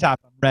a tank top.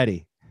 I'm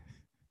ready.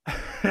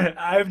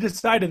 I've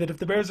decided that if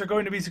the Bears are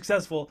going to be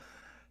successful,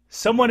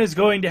 someone is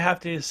going to have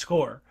to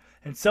score,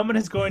 and someone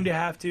is going to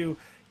have to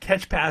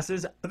catch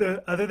passes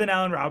other than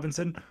Allen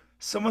Robinson.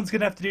 Someone's going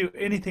to have to do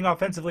anything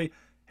offensively,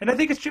 and I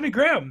think it's Jimmy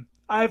Graham.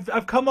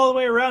 I've come all the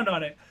way around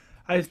on it.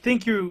 I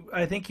think you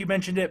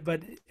mentioned it,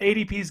 but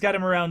ADP's got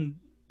him around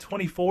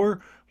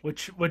 24,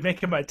 which would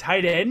make him a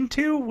tight end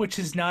 2, which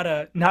is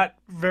not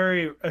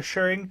very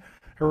assuring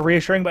or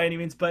reassuring by any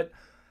means. But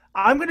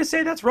I'm going to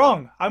say that's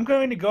wrong. I'm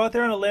going to go out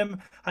there on a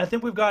limb. I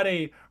think we've got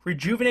a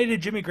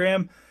rejuvenated Jimmy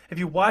Graham. If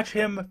you watch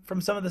him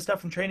from some of the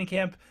stuff from training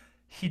camp,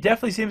 he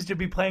definitely seems to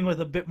be playing with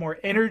a bit more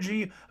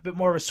energy, a bit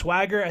more of a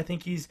swagger. I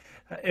think he's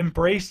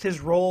embraced his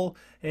role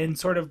in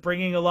sort of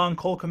bringing along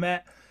Cole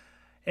Kmet.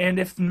 And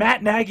if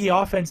Matt Nagy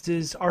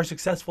offenses are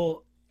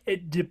successful,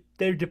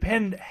 they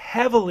depend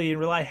heavily and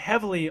rely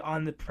heavily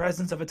on the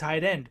presence of a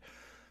tight end.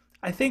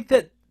 I think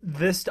that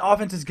this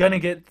offense is going to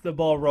get the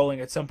ball rolling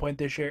at some point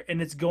this year,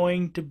 and it's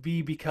going to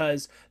be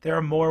because there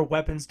are more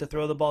weapons to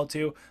throw the ball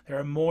to. There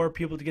are more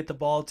people to get the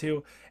ball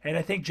to, and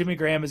I think Jimmy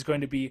Graham is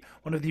going to be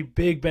one of the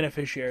big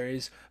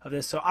beneficiaries of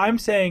this. So I'm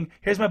saying,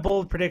 here's my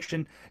bold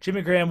prediction: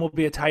 Jimmy Graham will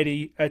be a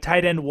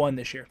tight end 1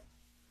 this year.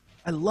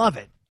 I love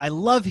it. I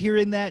love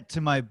hearing that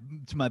to my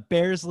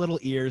Bears' little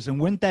ears, and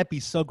wouldn't that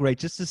be so great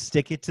just to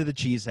stick it to the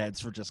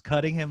cheeseheads for just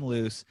cutting him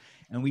loose,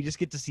 and we just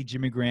get to see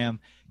Jimmy Graham,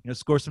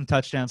 score some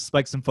touchdowns,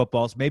 spike some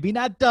footballs, maybe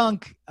not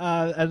dunk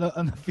on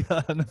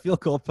the field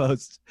goal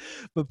post,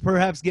 but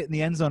perhaps get in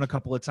the end zone a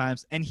couple of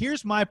times. And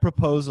here's my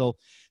proposal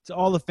to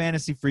all the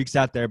fantasy freaks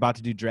out there about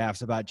to do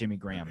drafts about Jimmy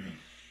Graham.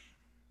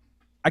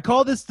 I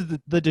call this the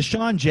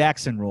Deshaun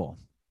Jackson rule,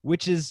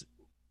 which is,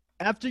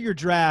 after your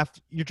draft,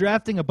 you're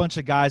drafting a bunch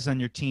of guys on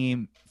your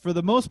team. For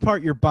the most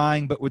part, you're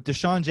buying, but with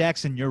Deshaun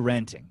Jackson, you're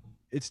renting.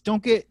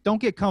 Don't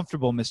get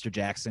comfortable, Mr.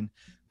 Jackson,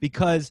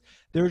 because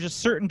there are just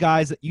certain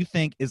guys that you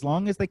think, as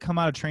long as they come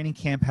out of training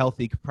camp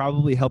healthy, could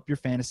probably help your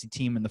fantasy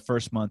team in the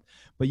first month.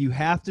 But you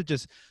have to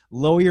just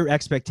lower your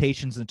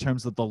expectations in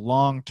terms of the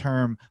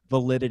long-term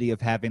validity of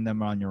having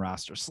them on your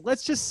roster. So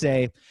let's just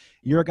say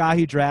you're a guy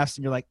who drafts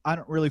and you're like, I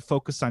don't really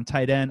focus on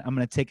tight end. I'm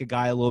going to take a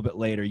guy a little bit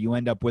later. You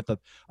end up with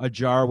a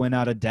Jarwin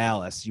out of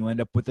Dallas. You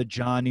end up with a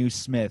Jonnu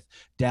Smith,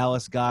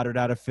 Dallas Goedert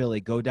out of Philly.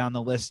 Go down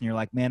the list and you're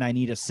like, man, I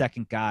need a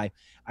second guy.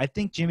 I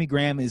think Jimmy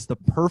Graham is the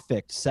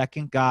perfect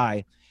second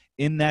guy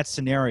in that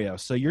scenario.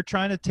 So you're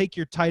trying to take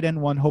your tight end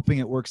 1, hoping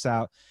it works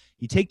out.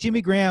 You take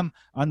Jimmy Graham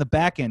on the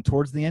back end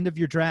towards the end of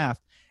your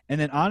draft.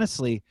 And then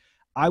honestly,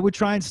 I would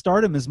try and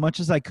start him as much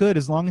as I could,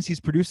 as long as he's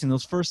producing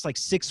those first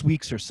 6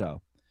 weeks or so.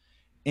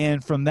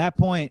 And from that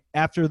point,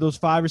 after those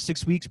 5 or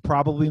 6 weeks,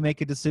 probably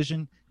make a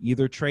decision.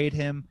 Either trade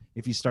him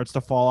if he starts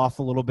to fall off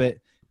a little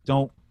bit.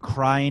 Don't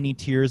cry any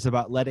tears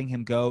about letting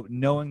him go,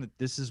 knowing that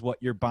this is what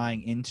you're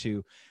buying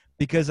into.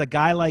 Because a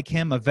guy like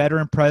him, a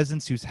veteran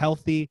presence who's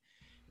healthy,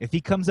 if he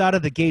comes out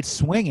of the gate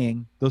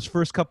swinging those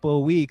first couple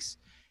of weeks,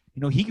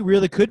 he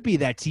really could be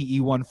that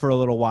TE1 for a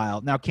little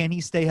while. Now, can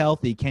he stay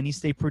healthy? Can he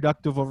stay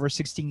productive over a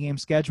 16-game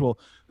schedule?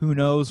 Who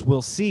knows?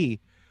 We'll see.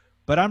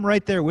 But I'm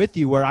right there with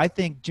you, where I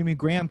think Jimmy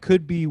Graham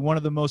could be one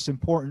of the most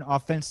important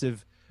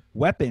offensive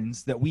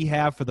weapons that we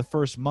have for the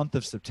first month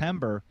of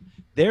September.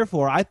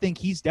 Therefore, I think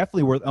he's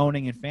definitely worth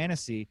owning in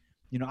fantasy.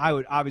 I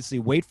would obviously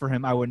wait for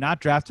him. I would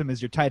not draft him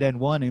as your tight end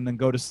 1 and then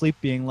go to sleep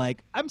being like,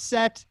 I'm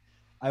set.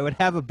 I would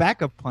have a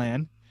backup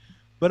plan.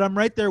 But I'm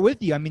right there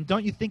with you. I mean,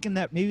 don't you think in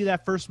that maybe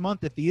that first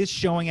month, if he is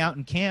showing out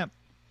in camp,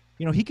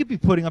 he could be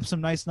putting up some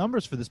nice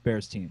numbers for this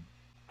Bears team.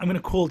 I'm going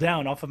to cool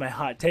down off of my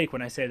hot take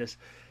when I say this,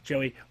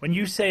 Joey. When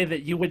you say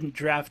that you wouldn't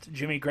draft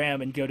Jimmy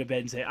Graham and go to bed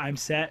and say, I'm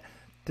set,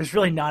 there's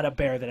really not a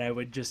Bear that I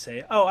would just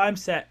say, oh, I'm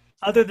set,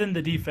 other than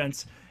the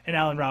defense and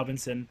Allen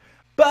Robinson.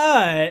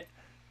 But,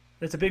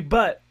 that's a big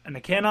but, and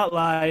I cannot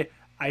lie,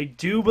 I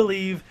do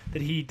believe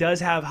that he does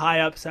have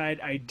high upside.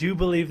 I do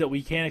believe that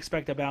we can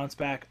expect a bounce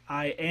back.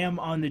 I am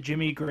on the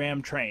Jimmy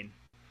Graham train.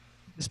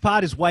 This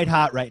pod is white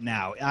hot right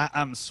now.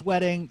 I'm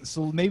sweating,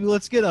 so maybe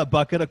let's get a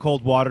bucket of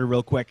cold water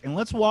real quick, and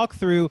let's walk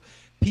through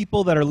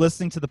people that are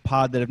listening to the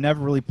pod that have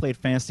never really played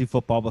fantasy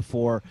football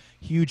before,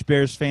 huge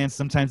Bears fans.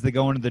 Sometimes they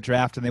go into the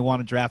draft and they want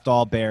to draft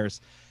all Bears.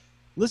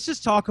 Let's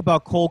just talk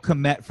about Cole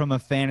Kmet from a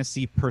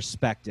fantasy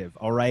perspective,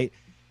 all right?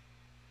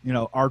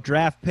 Our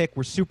draft pick,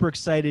 we're super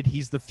excited.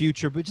 He's the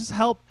future, but just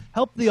help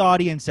the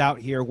audience out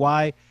here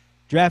why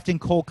drafting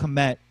Cole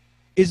Kmet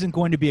isn't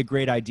going to be a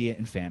great idea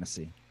in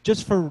fantasy,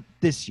 just for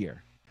this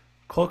year.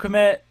 Cole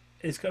Kmet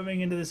is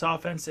coming into this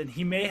offense, and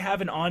he may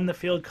have an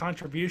on-the-field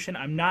contribution.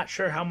 I'm not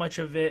sure how much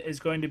of it is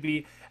going to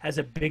be as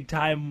a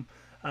big-time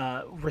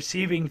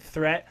receiving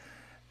threat.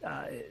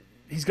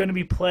 He's going to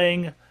be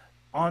playing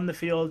on the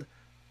field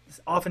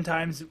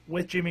oftentimes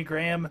with Jimmy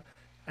Graham.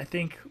 I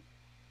think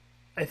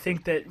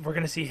that we're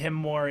going to see him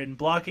more in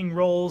blocking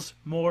roles,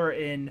 more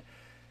in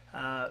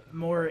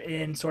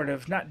sort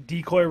of not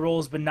decoy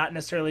roles, but not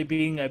necessarily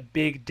being a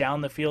big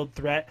down the field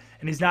threat.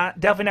 And he's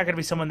definitely not going to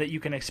be someone that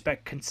you can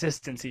expect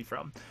consistency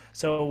from.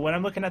 So when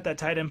I'm looking at that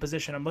tight end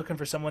position, I'm looking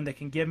for someone that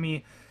can give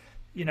me,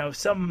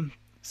 some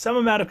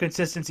amount of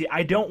consistency.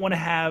 I don't want to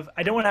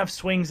have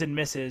swings and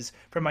misses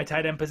from my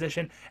tight end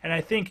position. And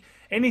I think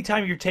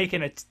anytime you're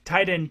taking a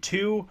tight end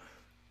 2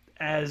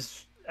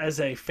 as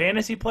a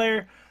fantasy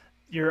player,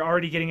 you're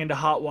already getting into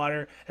hot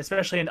water,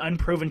 especially an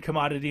unproven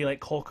commodity like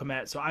Cole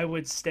Kmet. So I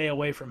would stay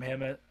away from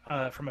him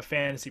from a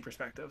fantasy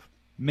perspective.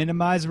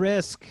 Minimize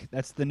risk.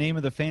 That's the name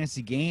of the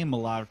fantasy game a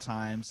lot of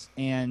times.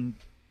 And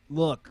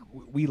look,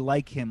 we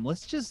like him.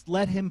 Let's just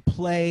let him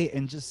play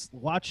and just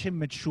watch him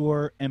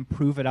mature and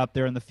prove it out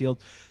there in the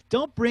field.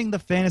 Don't bring the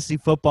fantasy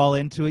football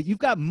into it. You've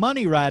got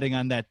money riding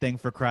on that thing,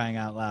 for crying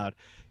out loud.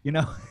 You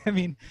know, I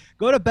mean,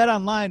 go to Bet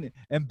Online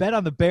and bet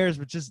on the Bears,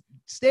 but just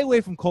stay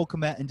away from Cole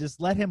Kmet and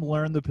just let him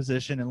learn the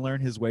position and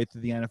learn his way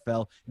through the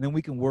NFL, and then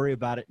we can worry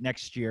about it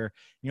next year.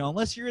 You know,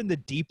 unless you're in the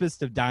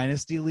deepest of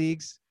dynasty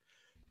leagues,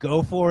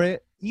 go for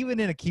it. Even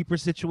in a keeper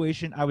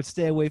situation, I would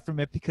stay away from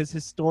it because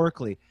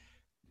historically,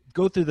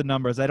 go through the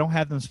numbers. I don't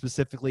have them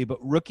specifically, but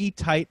rookie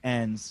tight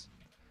ends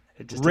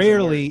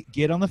rarely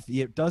get on the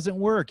field. It doesn't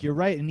work. You're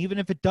right. And even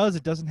if it does,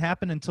 it doesn't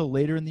happen until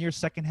later in the year,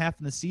 second half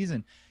in the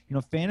season. You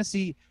know,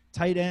 fantasy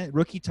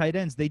rookie tight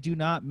ends, they do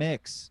not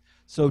mix.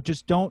 So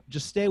just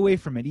stay away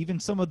from it. Even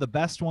some of the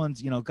best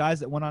ones, you know, guys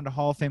that went on to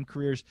Hall of Fame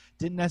careers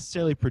didn't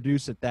necessarily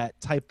produce at that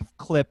type of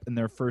clip in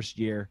their first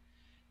year.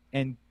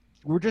 And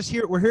we're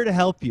here to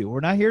help you.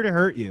 We're not here to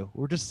hurt you.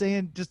 We're just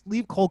saying, just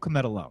leave Cole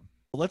Kmet alone.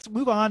 Let's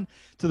move on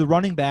to the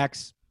running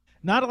backs.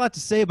 Not a lot to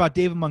say about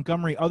David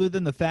Montgomery other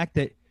than the fact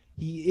that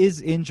he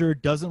is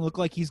injured, doesn't look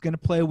like he's going to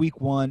play week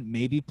 1,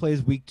 maybe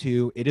plays week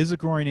 2. It is a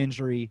groin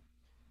injury.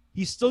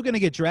 He's still going to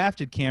get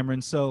drafted,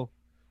 Cameron. So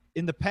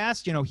in the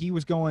past, you know, he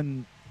was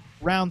going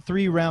round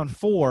 3, round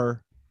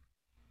 4.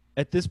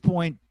 At this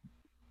point,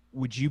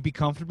 would you be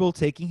comfortable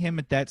taking him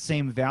at that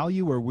same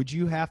value, or would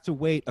you have to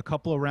wait a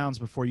couple of rounds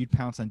before you'd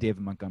pounce on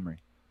David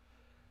Montgomery?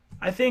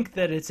 I think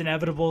that it's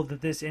inevitable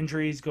that this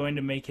injury is going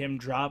to make him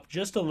drop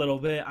just a little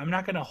bit. I'm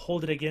not going to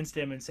hold it against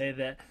him and say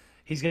that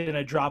he's going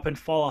to drop and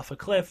fall off a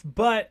cliff,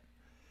 but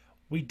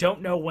we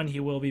don't know when he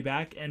will be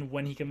back, and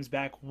when he comes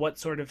back, what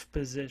sort of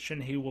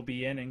position he will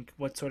be in and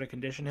what sort of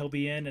condition he'll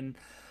be in. And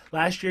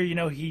last year, you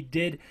know, he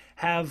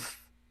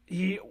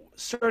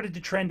started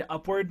to trend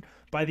upward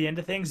by the end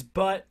of things,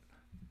 but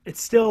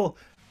it's still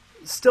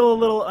a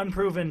little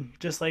unproven,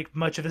 just like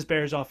much of his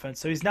Bears offense.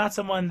 So he's not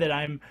someone that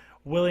I'm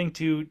willing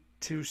to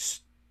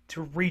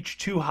reach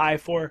too high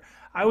for.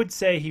 I would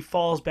say he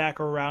falls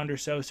back around or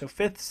so. So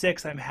 5th,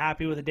 6th, I'm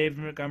happy with a David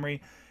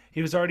Montgomery.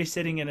 He was already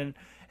sitting in an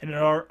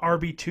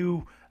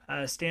RB2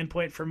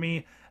 standpoint for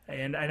me,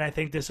 and I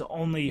think this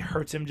only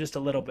hurts him just a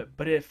little bit.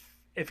 But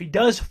if he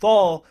does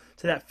fall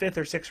to that 5th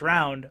or 6th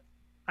round,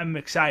 I'm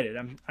excited.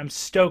 I'm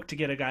stoked to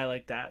get a guy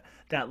like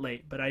that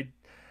late. But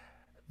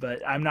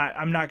I'm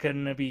not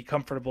going to be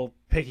comfortable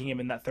picking him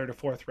in that 3rd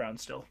or 4th round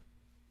still.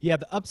 Yeah,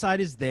 the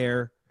upside is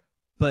there,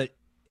 but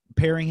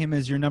pairing him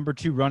as your number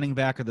 2 running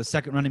back or the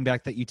second running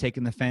back that you take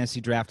in the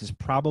fantasy draft is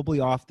probably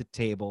off the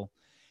table.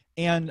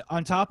 And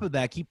on top of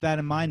that, keep that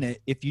in mind that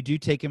if you do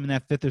take him in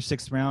that 5th or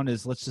 6th round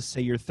as, let's just say,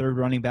 your 3rd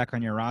running back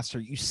on your roster,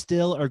 you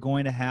still are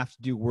going to have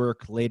to do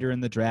work later in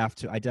the draft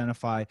to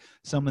identify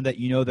someone that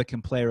you know that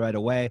can play right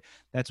away.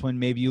 That's when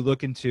maybe you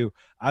look into,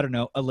 I don't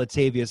know, a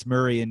Latavius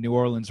Murray in New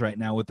Orleans right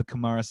now with the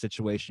Kamara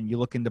situation. You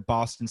look into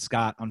Boston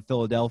Scott on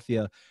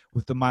Philadelphia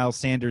with the Miles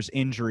Sanders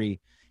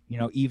injury, you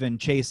know, even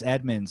Chase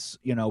Edmonds,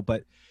 you know.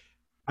 But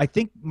I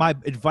think my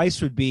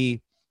advice would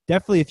be,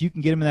 definitely, if you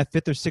can get him in that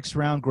 5th or 6th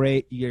round,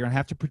 great. You're going to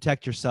have to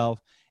protect yourself.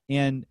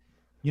 And,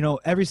 you know,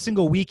 every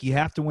single week you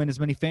have to win as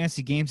many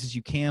fantasy games as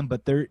you can,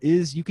 but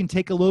you can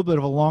take a little bit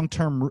of a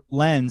long-term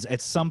lens at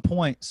some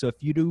point. So if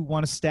you do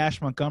want to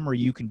stash Montgomery,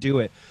 you can do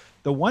it.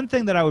 The one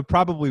thing that I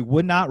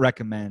would not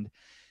recommend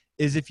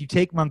is if you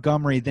take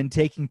Montgomery, then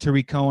taking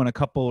Tariq Cohen a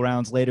couple of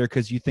rounds later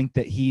because you think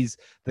that he's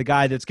the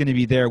guy that's going to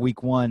be there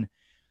week 1.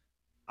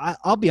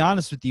 I'll be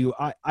honest with you.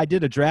 I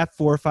did a draft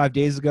 4 or 5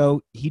 days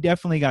ago. He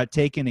definitely got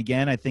taken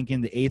again, I think,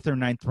 in the 8th or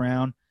 9th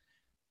round.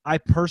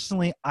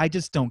 I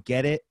just don't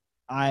get it.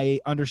 I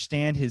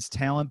understand his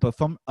talent, but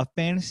from a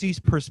fantasy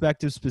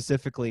perspective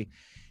specifically,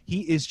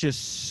 he is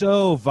just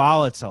so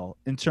volatile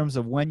in terms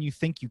of when you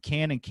think you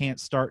can and can't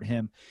start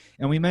him.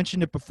 And we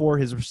mentioned it before.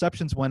 His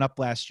receptions went up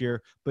last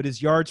year, but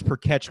his yards per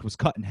catch was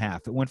cut in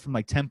half. It went from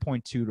like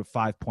 10.2 to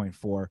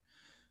 5.4.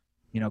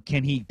 You know,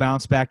 can he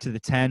bounce back to the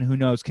 10? Who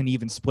knows? Can he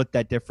even split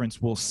that difference?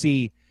 We'll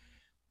see.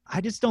 I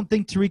just don't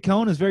think Tariq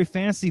Cohen is very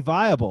fantasy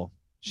viable.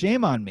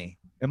 Shame on me.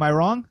 Am I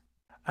wrong?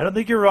 I don't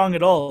think you're wrong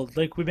at all.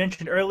 Like we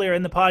mentioned earlier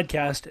in the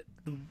podcast,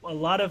 a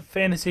lot of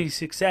fantasy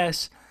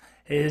success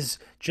is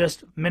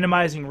just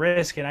minimizing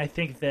risk, and I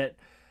think that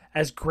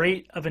as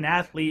great of an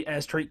athlete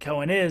as Tariq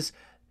Cohen is,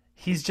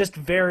 he's just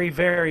very,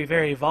 very,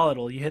 very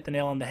volatile. You hit the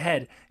nail on the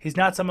head. He's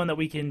not someone that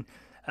we can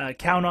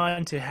count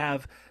on to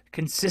have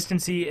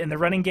consistency in the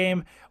running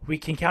game. We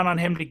can count on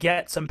him to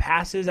get some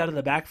passes out of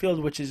the backfield,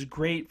 which is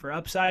great for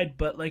upside.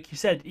 But like you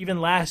said,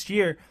 even last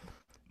year,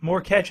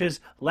 more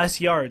catches,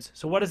 less yards.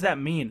 So what does that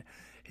mean?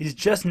 He's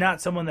just not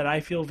someone that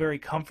I feel very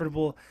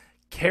comfortable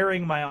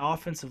carrying my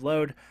offensive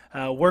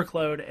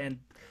workload. And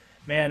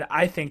man,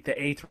 I think the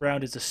 8th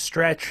round is a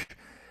stretch.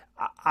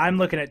 I'm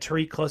looking at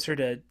Tariq closer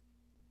to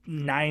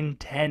 9,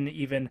 10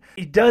 even.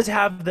 He does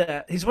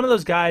have he's one of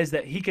those guys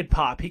that he could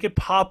pop. He could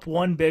pop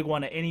one big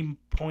one at any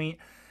point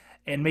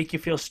and make you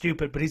feel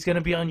stupid, but he's going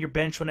to be on your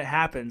bench when it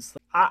happens.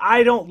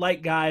 I don't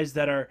like guys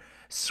that are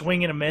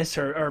swing and a miss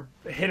or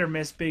hit or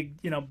miss big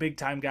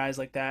time guys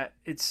like that.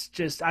 It's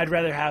just, I'd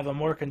rather have a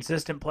more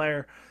consistent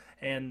player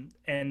and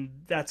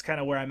that's kind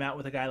of where I'm at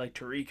with a guy like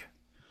Tariq.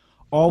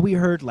 All we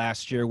heard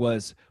last year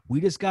was,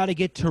 we just got to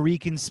get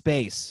Tariq in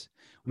space.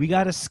 We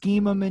got to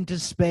scheme him into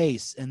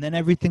space, and then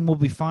everything will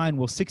be fine.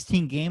 Well,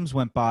 16 games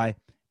went by,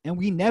 and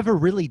we never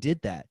really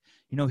did that.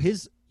 You know,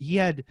 he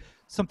had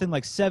something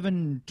like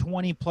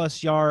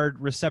 720-plus yard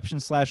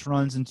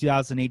reception/runs in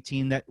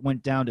 2018 that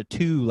went down to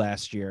 2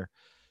 last year.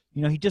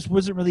 You know, he just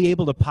wasn't really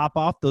able to pop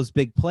off those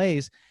big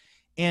plays.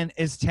 And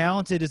as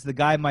talented as the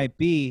guy might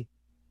be,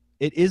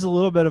 it is a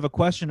little bit of a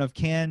question of,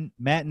 can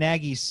Matt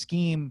Nagy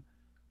scheme?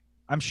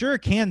 I'm sure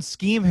it can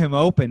scheme him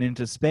open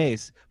into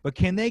space, but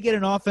can they get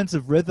an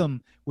offensive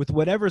rhythm with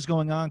whatever's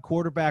going on,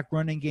 quarterback,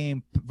 running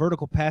game,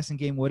 vertical passing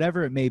game,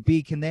 whatever it may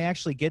be? Can they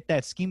actually get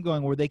that scheme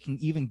going where they can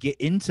even get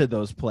into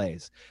those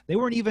plays? They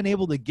weren't even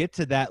able to get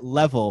to that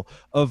level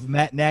of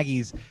Matt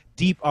Nagy's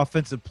deep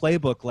offensive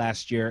playbook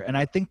last year, and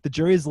I think the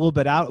jury is a little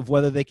bit out of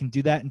whether they can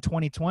do that in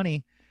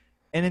 2020.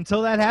 And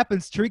until that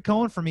happens, Tariq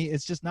Cohen for me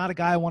is just not a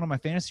guy I want on my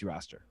fantasy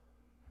roster.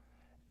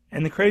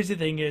 And the crazy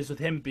thing is, with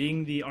him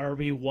being the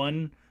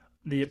RB1,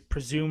 the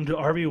presumed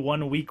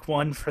RB1 week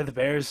 1 for the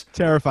Bears.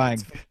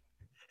 Terrifying.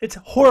 It's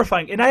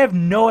horrifying. And I have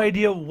no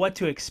idea what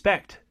to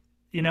expect.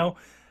 You know,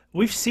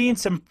 we've seen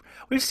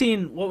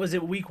what was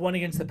it, week 1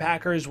 against the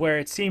Packers, where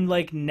it seemed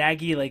like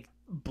Nagy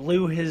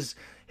blew his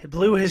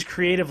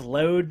creative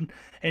load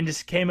and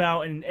just came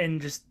out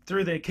and just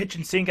threw the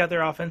kitchen sink out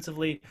there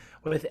offensively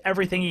with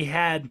everything he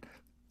had.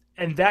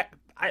 And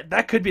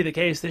that could be the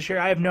case this year.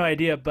 I have no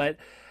idea, but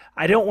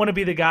I don't want to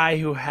be the guy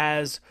who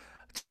has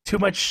too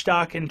much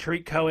stock in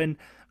Tariq Cohen,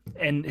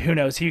 and who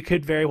knows, he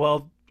could very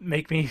well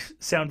make me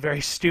sound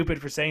very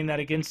stupid for saying that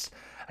against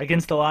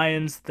the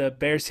Lions. The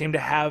Bears seem to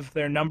have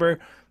their number,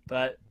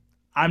 but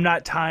I'm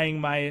not tying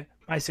my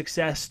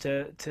success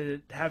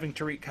to having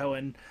Tariq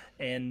Cohen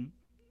and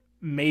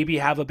maybe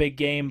have a big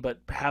game, but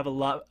have a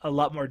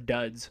lot more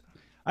duds.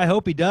 I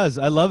hope he does.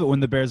 I love it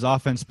when the Bears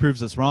offense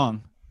proves us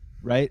wrong.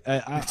 Right?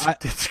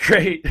 It's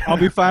great. I'll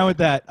be fine with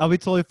that. I'll be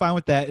totally fine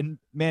with that. And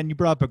man, you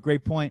brought up a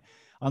great point.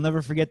 I'll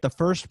never forget the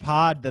first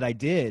pod that I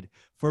did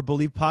for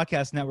Believe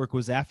Podcast Network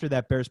was after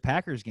that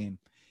Bears-Packers game.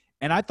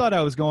 And I thought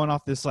I was going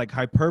off this like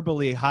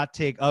hyperbole, hot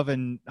take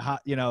oven,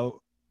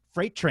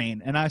 freight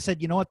train. And I said,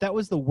 you know what? That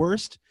was the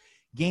worst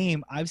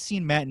game I've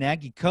seen Matt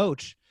Nagy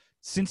coach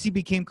since he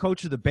became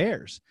coach of the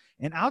Bears.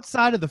 And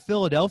outside of the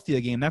Philadelphia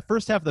game, that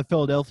first half of the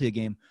Philadelphia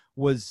game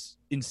was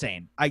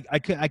insane. I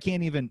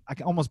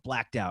almost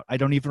blacked out. I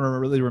don't even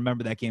really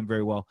remember that game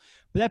very well.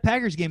 But that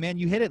Packers game, man,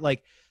 you hit it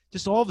like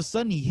just all of a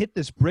sudden he hit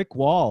this brick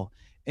wall.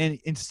 And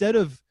instead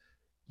of,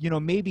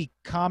 maybe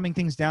calming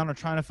things down or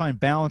trying to find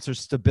balance or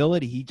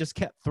stability, he just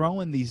kept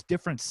throwing these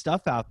different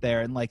stuff out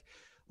there. And like,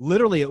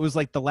 literally, it was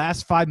like the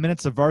last 5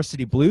 minutes of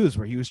Varsity Blues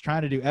where he was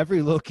trying to do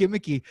every little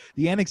gimmicky,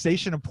 the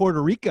annexation of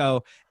Puerto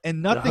Rico,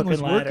 and nothing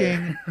was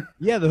working.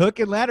 Yeah, the hook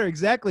and ladder,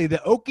 exactly.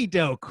 The okey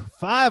doke,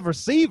 5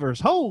 receivers,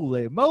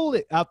 holy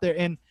moly, out there.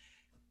 And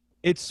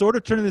it sort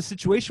of turned into the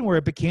situation where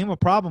it became a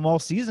problem all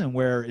season,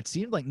 where it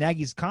seemed like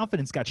Nagy's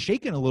confidence got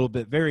shaken a little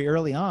bit very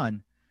early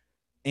on.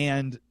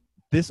 And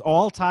this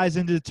all ties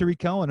into Tariq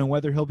Cohen and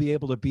whether he'll be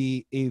able to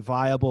be a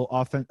viable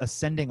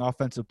ascending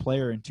offensive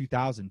player in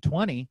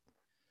 2020.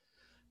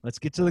 Let's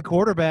get to the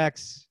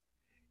quarterbacks.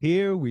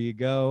 Here we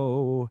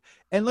go.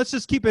 And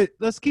let's keep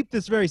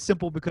this very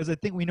simple, because I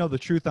think we know the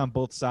truth on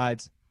both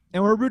sides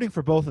and we're rooting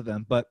for both of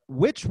them. But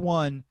which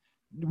one,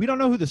 we don't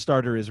know who the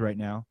starter is right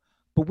now,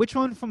 but which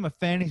one from a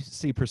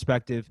fantasy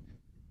perspective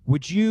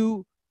would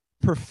you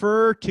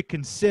prefer to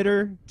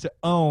consider to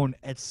own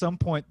at some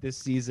point this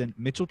season,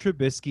 Mitchell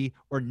Trubisky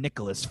or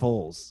Nicholas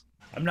Foles?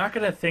 I'm not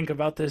going to think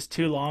about this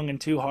too long and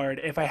too hard.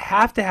 If I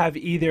have to have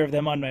either of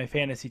them on my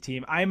fantasy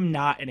team, I'm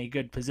not in a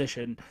good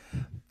position.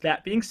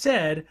 That being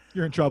said,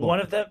 you're in trouble.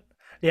 One of them,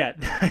 yeah,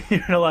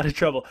 you're in a lot of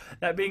trouble.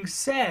 That being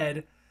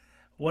said,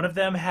 one of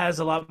them has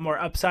a lot more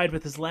upside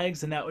with his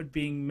legs, and that would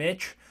be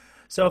Mitch.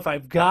 So if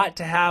I've got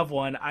to have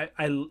one,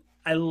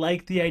 I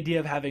like the idea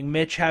of having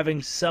Mitch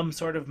having some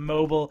sort of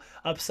mobile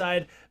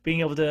upside,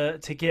 being able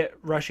to get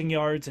rushing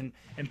yards and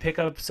pick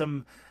up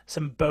some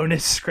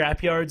bonus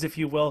scrap yards, if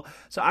you will.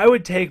 So I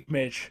would take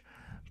Mitch,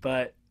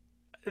 but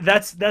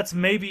that's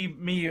maybe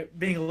me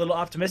being a little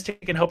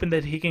optimistic and hoping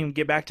that he can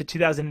get back to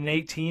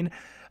 2018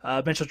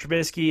 Mitchell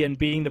Trubisky and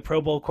being the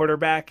Pro Bowl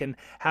quarterback and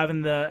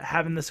having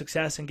the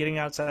success and getting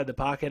outside the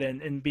pocket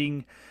and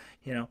being,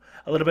 a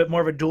little bit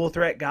more of a dual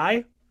threat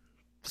guy.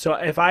 So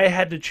if I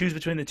had to choose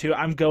between the two,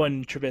 I'm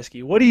going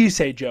Trubisky. What do you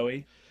say,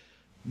 Joey?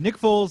 Nick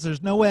Foles,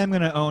 there's no way I'm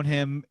going to own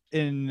him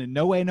in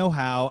no way, no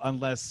how,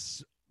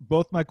 unless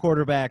both my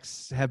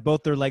quarterbacks have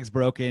both their legs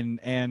broken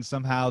and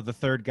somehow the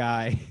third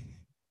guy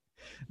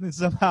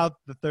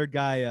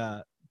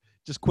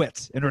just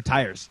quits and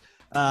retires.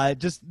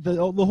 Just the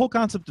whole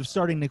concept of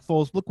starting Nick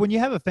Foles. Look, when you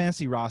have a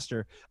fantasy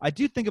roster, I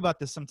do think about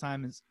this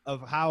sometimes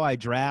of how I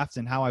draft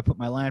and how I put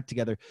my lineup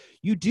together.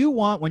 You do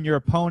want, when your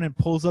opponent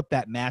pulls up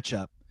that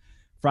matchup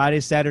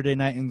Friday, Saturday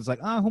night, and is like,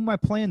 who am I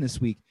playing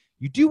this week?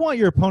 You do want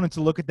your opponent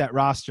to look at that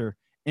roster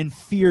and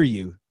fear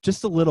you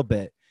just a little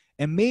bit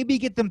and maybe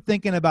get them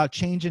thinking about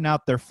changing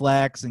out their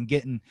flex and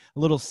getting a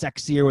little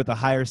sexier with a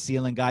higher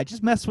ceiling guy.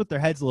 Just mess with their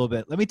heads a little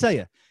bit. Let me tell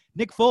you,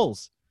 Nick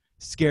Foles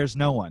scares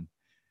no one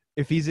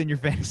if he's in your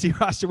fantasy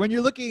roster. When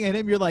you're looking at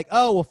him, you're like,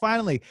 oh, well,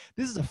 finally,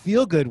 this is a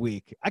feel-good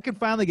week. I can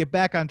finally get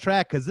back on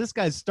track because this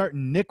guy's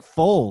starting Nick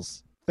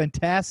Foles.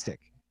 Fantastic.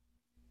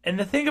 And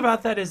the thing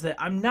about that is that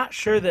I'm not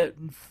sure that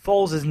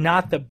Foles is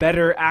not the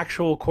better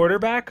actual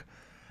quarterback,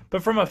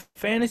 but from a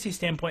fantasy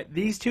standpoint,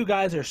 these two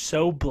guys are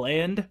so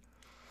bland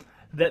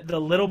that the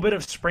little bit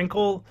of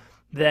sprinkle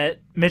that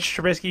Mitch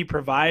Trubisky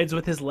provides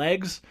with his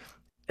legs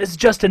is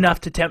just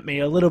enough to tempt me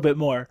a little bit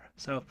more.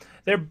 So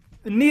they're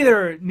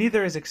neither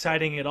is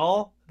exciting at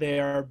all. They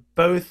are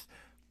both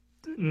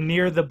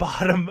near the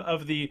bottom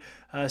of the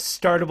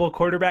startable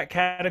quarterback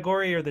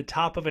category or the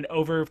top of an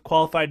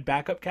overqualified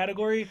backup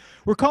category.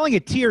 We're calling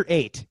it tier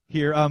 8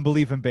 here on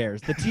Believe in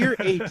Bears. The tier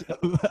 8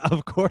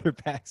 of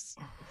quarterbacks.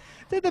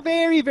 They're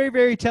very, very,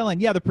 very telling.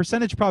 Yeah, the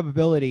percentage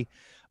probability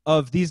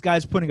of these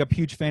guys putting up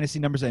huge fantasy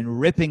numbers and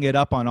ripping it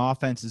up on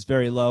offense is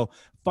very low.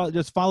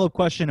 Just follow-up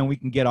question and we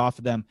can get off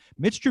of them.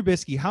 Mitch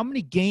Trubisky, how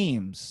many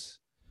games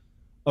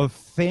of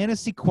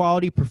fantasy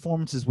quality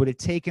performances would it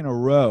take in a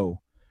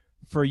row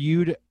for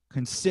you to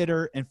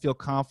consider and feel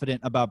confident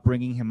about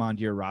bringing him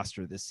onto your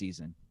roster this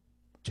season?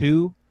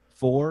 2,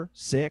 4,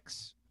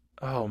 6?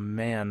 Oh,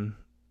 man.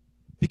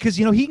 Because,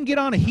 he can get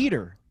on a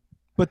heater,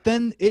 but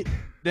then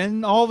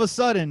all of a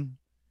sudden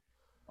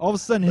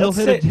he'll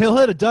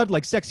hit a dud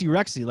like Sexy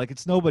Rexy, like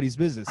it's nobody's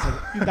business,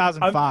 like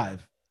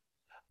 2005.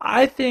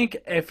 I think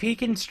if he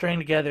can string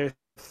together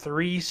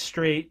 3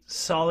 straight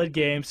solid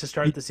games to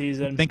start the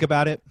season. Think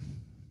about it.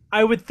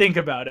 I would think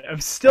about it.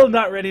 I'm still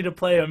not ready to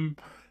play him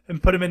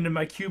and put him into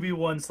my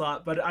QB1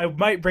 slot, but I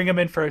might bring him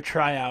in for a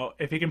tryout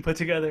if he can put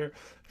together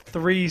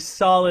 3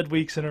 solid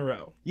weeks in a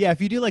row. Yeah, if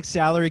you do like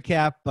salary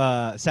cap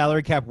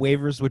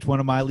waivers, which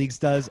one of my leagues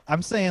does,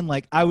 I'm saying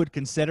like I would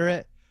consider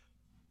it,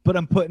 but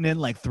I'm putting in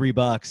like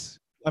 $3.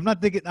 I'm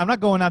not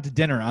going out to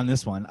dinner on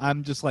this one.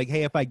 I'm just like,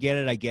 hey, if I get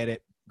it, I get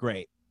it.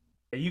 Great.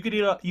 You could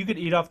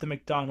eat off the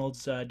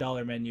McDonald's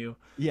dollar menu.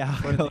 Yeah,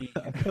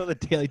 go the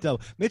daily double.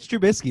 Mitch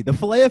Trubisky, the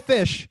fillet of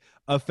fish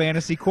of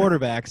fantasy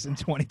quarterbacks in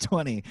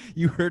 2020.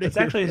 You heard it.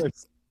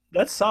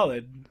 That's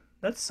solid.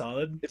 That's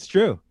solid. It's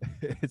true.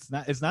 It's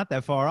not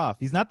that far off.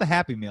 He's not the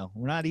Happy Meal.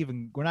 We're not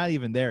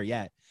even there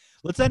yet.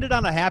 Let's end it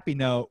on a happy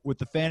note with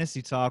the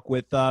fantasy talk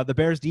with the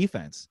Bears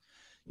defense.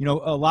 A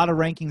lot of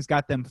rankings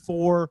got them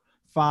 4,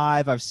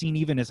 5. I've seen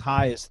even as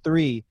high as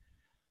 3.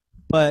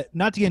 But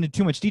not to get into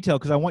too much detail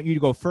because I want you to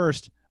go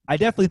first, I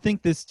definitely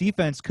think this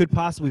defense could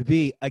possibly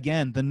be,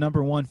 again, the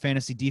number 1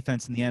 fantasy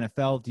defense in the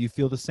NFL. Do you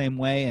feel the same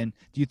way? And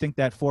do you think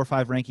that 4 or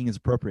 5 ranking is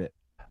appropriate?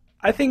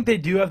 I think they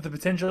do have the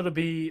potential to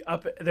be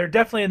up. They're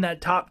definitely in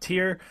that top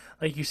tier,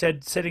 like you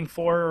said, sitting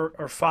 4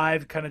 or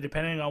 5, kind of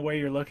depending on where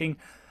you're looking.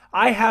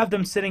 I have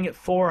them sitting at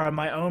 4 on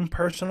my own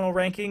personal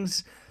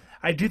rankings.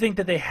 I do think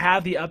that they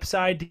have the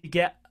upside to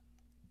get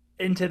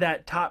into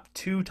that top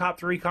 2, top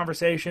 3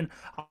 conversation.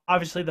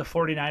 Obviously, the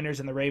 49ers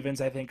and the Ravens,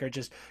 I think, are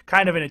just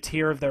kind of in a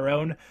tier of their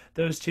own.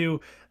 Those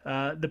two,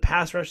 the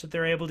pass rush that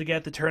they're able to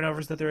get, the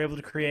turnovers that they're able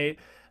to create,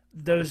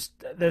 those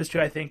two,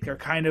 I think, are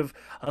kind of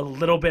a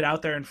little bit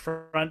out there in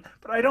front.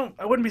 But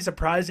I wouldn't be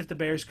surprised if the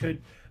Bears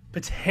could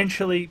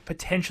potentially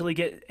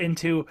get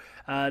into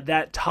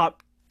that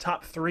top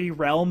 3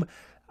 realm.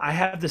 I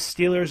have the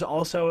Steelers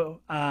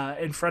also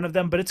in front of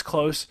them, but it's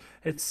close.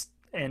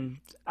 And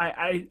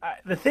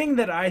the thing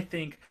that I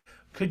think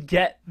could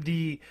get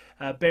the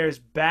Bears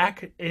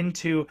back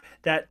into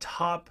that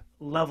top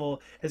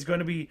level is going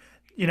to be,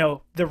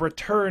 the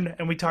return,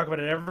 and we talk about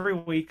it every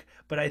week,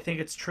 but I think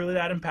it's truly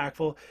that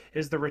impactful,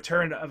 is the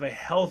return of a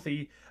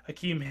healthy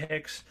Akeem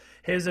Hicks,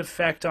 his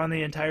effect on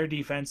the entire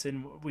defense,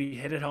 and we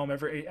hit it home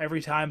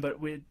every time, but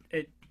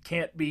it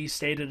can't be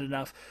stated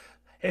enough.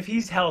 If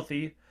he's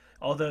healthy,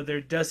 although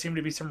there does seem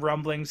to be some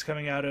rumblings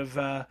coming out of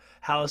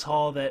Hallis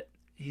Hall that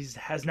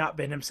has not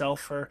been himself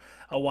for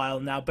a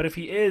while now. But if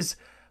he is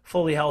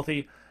fully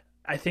healthy,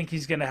 I think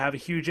he's going to have a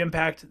huge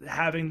impact,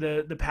 having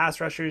the pass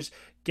rushers,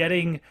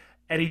 getting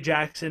Eddie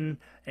Jackson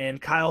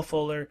and Kyle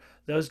Fuller,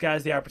 those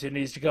guys, the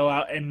opportunities to go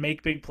out and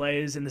make big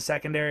plays in the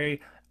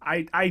secondary.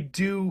 I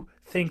do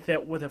think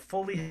that with a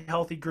fully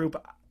healthy group,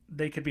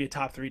 they could be a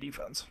top 3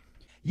 defense.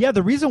 Yeah,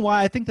 the reason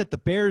why I think that the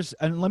Bears,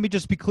 and let me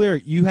just be clear,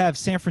 you have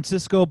San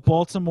Francisco,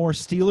 Baltimore,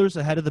 Steelers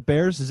ahead of the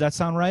Bears. Does that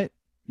sound right?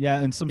 Yeah,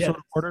 in some sort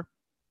of order?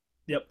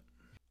 Yep.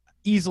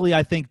 Easily,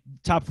 I think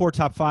top 4,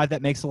 top 5,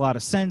 that makes a lot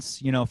of sense.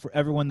 For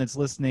everyone that's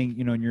listening,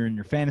 and you're in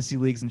your fantasy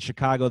leagues in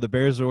Chicago, the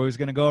Bears are always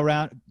going to go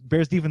around.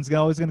 Bears defense is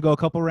always going to go a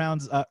couple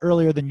rounds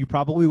earlier than you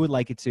probably would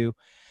like it to.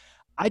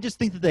 I just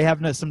think that they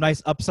have some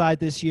nice upside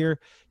this year.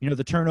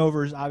 The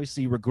turnovers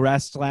obviously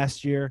regressed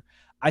last year.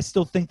 I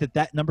still think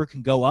that number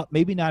can go up.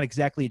 Maybe not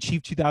exactly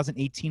achieve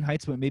 2018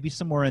 heights, but maybe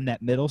somewhere in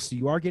that middle. So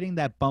you are getting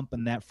that bump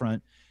in that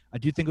front. I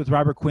do think with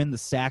Robert Quinn, the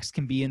sacks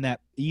can be in that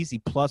easy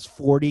plus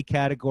 40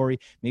 category.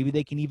 Maybe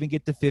they can even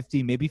get to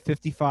 50, maybe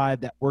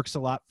 55. That works a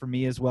lot for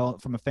me as well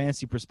from a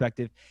fantasy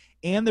perspective.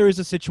 And there is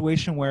a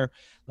situation where,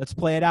 let's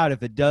play it out.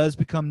 If it does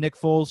become Nick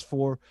Foles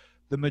for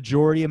the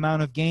majority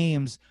amount of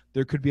games,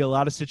 there could be a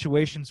lot of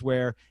situations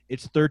where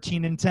it's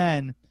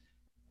 13-10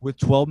 with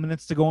 12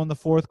 minutes to go in the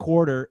fourth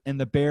quarter, and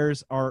the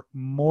Bears are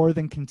more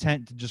than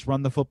content to just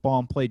run the football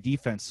and play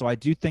defense. So I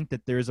do think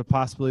that there is a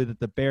possibility that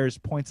the Bears'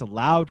 points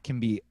allowed can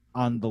be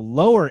on the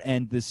lower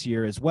end this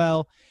year as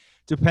well,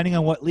 depending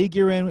on what league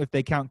you're in. If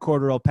they count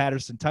Cordero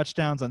Patterson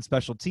touchdowns on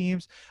special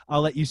teams,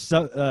 I'll let you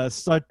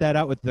start that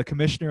out with the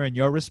commissioner in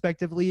your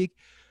respective league.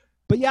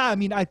 But, yeah, I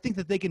mean, I think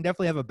that they can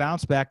definitely have a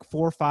bounce back.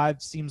 4 or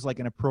 5 seems like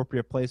an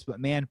appropriate place. But,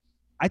 man,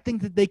 I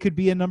think that they could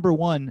be a number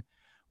one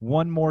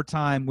more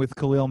time with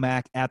Khalil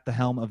Mack at the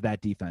helm of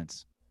that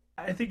defense.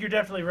 I think you're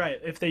definitely right.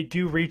 If they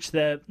do reach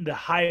the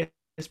highest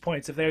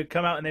points, if they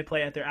come out and they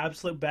play at their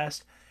absolute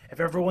best, if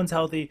everyone's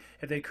healthy,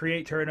 if they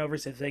create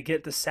turnovers, if they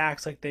get the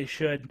sacks like they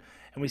should,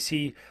 and we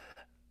see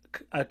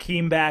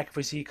Akeem back, if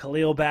we see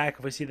Khalil back,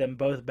 if we see them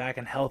both back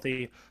and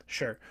healthy,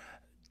 sure.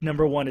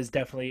 Number one is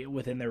definitely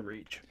within their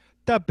reach.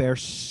 The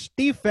Bears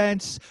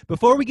defense.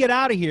 Before we get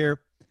out of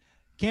here,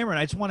 Cameron,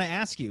 I just want to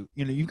ask you,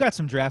 you've got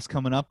some drafts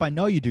coming up. I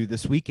know you do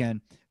this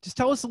weekend. Just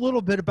tell us a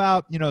little bit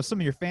about, some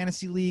of your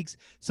fantasy leagues,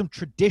 some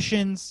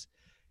traditions,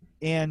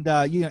 and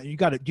you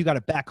got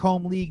a back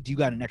home league. Do you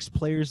got an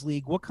ex-players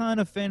league? What kind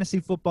of fantasy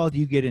football do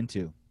you get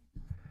into?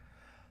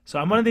 So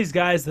I'm one of these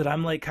guys that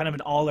I'm like kind of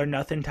an all or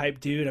nothing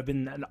type dude. I've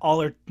been an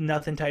all or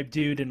nothing type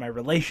dude in my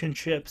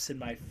relationships, in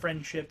my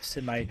friendships,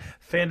 in my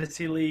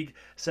fantasy league.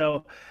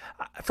 So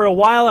for a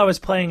while I was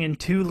playing in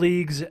 2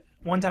 leagues.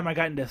 One time I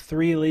got into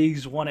 3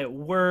 leagues, one at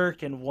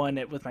work and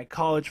one with my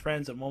college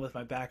friends and one with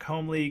my back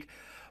home league.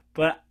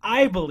 But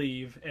I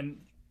believe,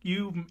 and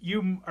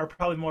you are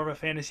probably more of a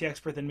fantasy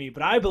expert than me,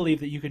 but I believe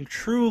that you can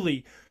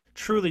truly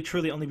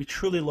only be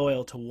truly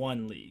loyal to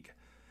one league.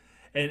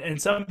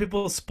 And some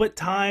people split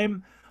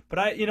time,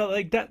 but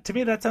like that, to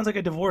me, that sounds like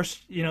a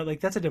divorce.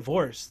 That's a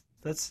divorce.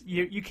 That's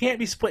you can't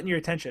be splitting your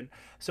attention.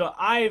 So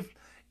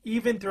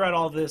even throughout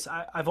all of this,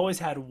 I've always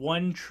had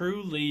one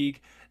true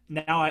league.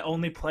 Now I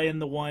only play in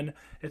the one.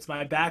 It's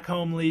my back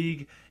home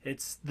league.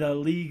 It's the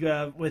league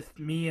with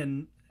me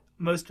and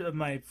most of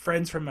my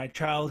friends from my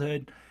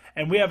childhood,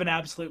 and we have an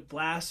absolute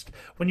blast.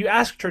 When you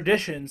ask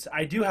traditions,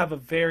 I do have a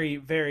very,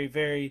 very,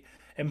 very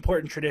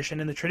important tradition,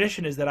 and the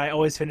tradition is that I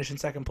always finish in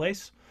second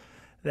place.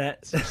 Yeah,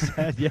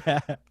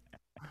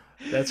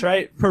 that's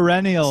right.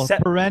 Perennial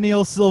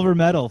silver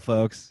medal,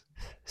 folks.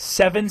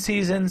 7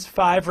 seasons,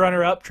 5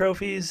 runner-up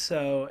trophies.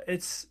 So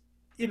it's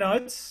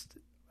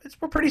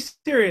we're pretty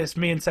serious.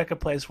 Me in second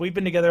place. We've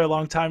been together a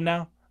long time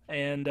now,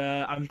 and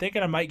I'm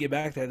thinking I might get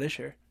back there this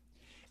year.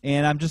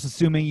 And I'm just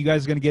assuming you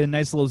guys are going to get a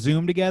nice little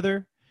Zoom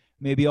together.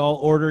 Maybe all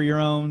order your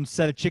own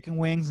set of chicken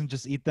wings and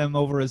just eat them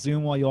over a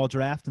Zoom while you all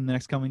draft in the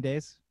next coming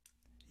days.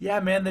 Yeah,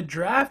 man, the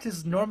draft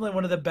is normally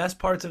one of the best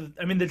parts of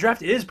 – I mean, the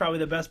draft is probably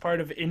the best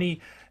part of any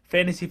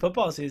fantasy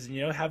football season,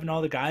 having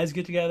all the guys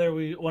get together.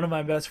 One of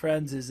my best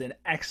friends is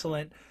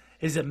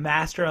is a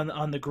master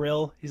on the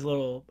grill. He's a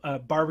little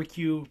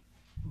barbecue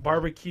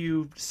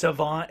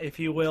savant, if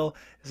you will.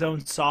 His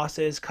own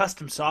sauces,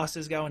 custom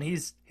sauces going.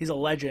 He's a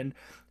legend.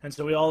 And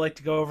so we all like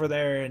to go over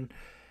there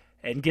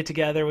and get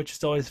together, which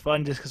is always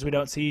fun just because we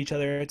don't see each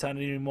other a ton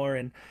anymore,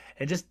 and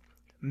just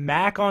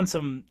mac on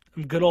some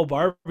good old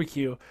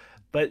barbecue.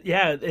 But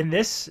yeah, in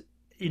this,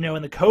 in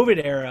the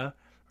COVID era,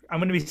 I'm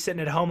going to be sitting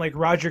at home like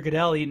Roger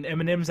Goodell eating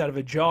M&Ms out of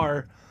a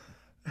jar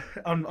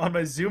on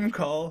my Zoom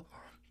call.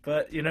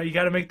 But, you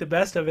got to make the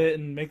best of it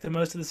and make the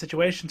most of the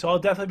situation. So I'll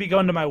definitely be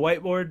going to my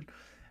whiteboard.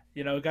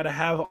 Got to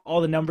have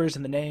all the numbers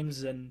and the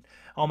names and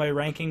all my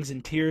rankings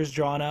and tiers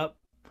drawn up.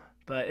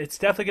 But it's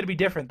definitely going to be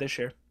different this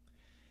year.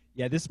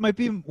 Yeah, this might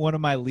be one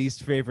of my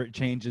least favorite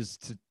changes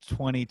to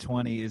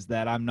 2020 is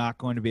that I'm not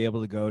going to be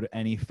able to go to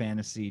any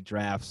fantasy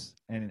drafts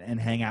and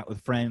hang out with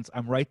friends.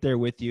 I'm right there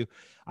with you.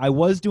 I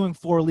was doing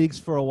 4 leagues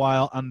for a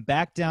while. I'm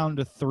back down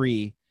to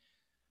 3.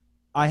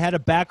 I had a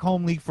back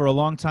home league for a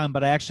long time,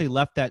 but I actually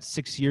left that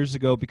 6 years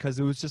ago because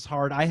it was just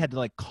hard. I had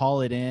to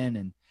call it in,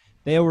 and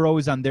they were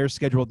always on their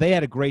schedule. They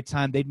had a great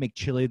time. They'd make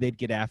chili. They'd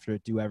get after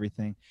it, do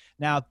everything.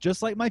 Now,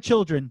 just like my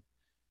children,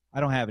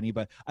 I don't have any,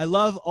 but I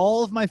love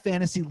all of my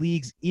fantasy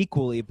leagues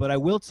equally. But I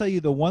will tell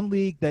you the one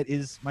league that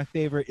is my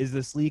favorite is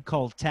this league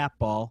called Tap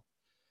Ball.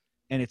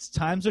 And it's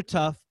times are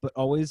tough, but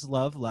always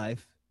love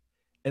life.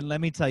 And let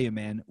me tell you,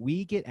 man,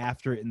 we get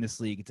after it in this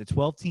league. It's a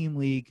 12-team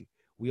league.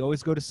 We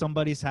always go to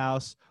somebody's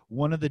house.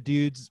 One of the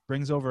dudes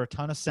brings over a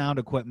ton of sound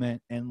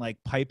equipment and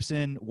pipes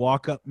in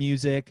walk-up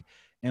music.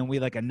 And we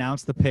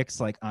announce the picks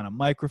on a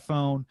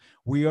microphone.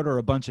 We order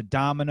a bunch of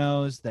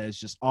Dominoes that is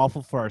just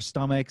awful for our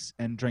stomachs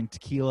and drink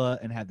tequila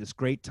and have this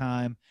great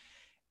time.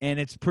 And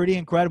it's pretty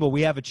incredible.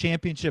 We have a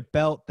championship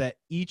belt that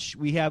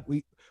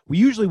we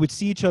usually would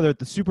see each other at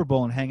the Super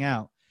Bowl and hang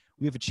out.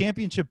 We have a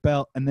championship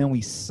belt, and then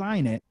we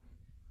sign it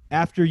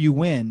after you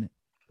win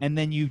and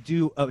then you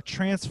do a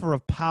transfer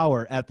of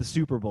power at the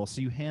Super Bowl.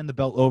 So you hand the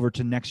belt over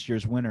to next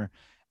year's winner.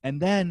 And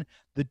then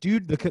the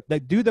dude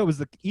that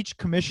was each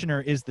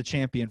commissioner is the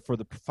champion for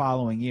the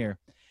following year.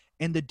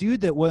 And the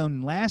dude that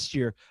won last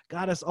year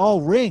got us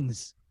all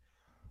rings,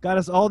 got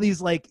us all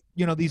these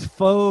these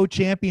faux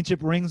championship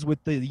rings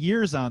with the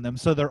years on them.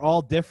 So they're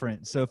all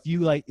different. So if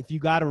you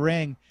got a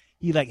ring,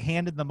 he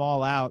handed them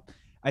all out.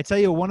 I tell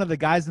you, one of the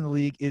guys in the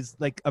league is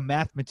like a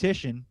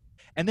mathematician,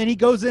 and then he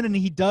goes in and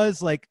he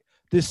does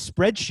this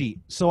spreadsheet.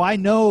 So I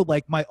know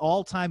my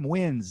all-time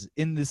wins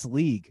in this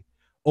league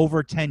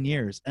over 10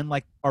 years and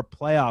our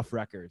playoff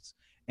records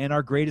and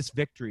our greatest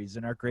victories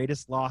and our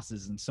greatest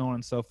losses and so on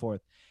and so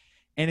forth.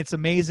 And it's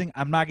amazing.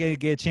 I'm not going to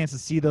get a chance to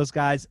see those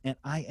guys, and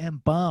I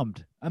am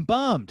bummed. I'm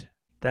bummed.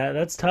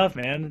 That's tough,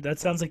 man. That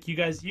sounds like you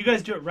guys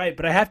do it right.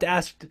 But I have to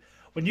ask,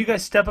 when you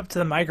guys step up to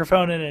the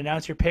microphone and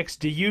announce your picks,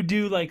 do you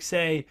do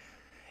say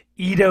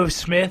Ito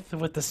Smith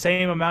with the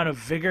same amount of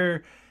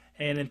vigor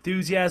and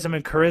enthusiasm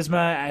and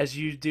charisma as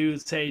you do,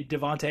 say,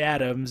 Devontae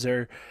Adams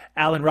or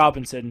Allen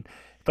Robinson?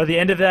 By the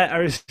end of that,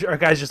 are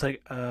guys just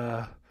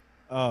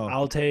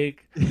I'll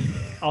take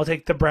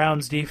the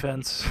Browns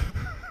defense.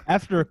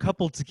 After a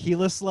couple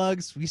tequila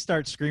slugs, we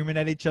start screaming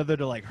at each other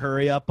to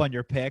hurry up on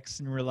your picks,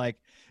 and we're like,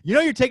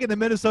 you're taking the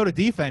Minnesota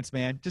defense,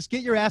 man. Just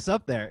get your ass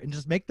up there and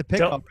just make the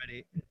pick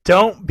already.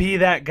 Don't be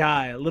that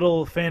guy. A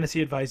little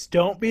fantasy advice.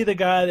 Don't be the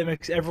guy that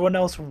makes everyone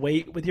else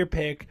wait with your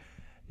pick.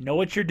 Know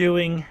what you're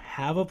doing.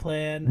 Have a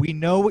plan. We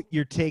know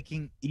you're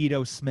taking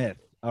Ito Smith.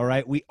 All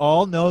right. We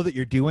all know that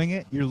you're doing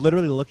it. You're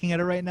literally looking at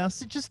it right now.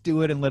 So just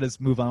do it and let us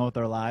move on with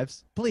our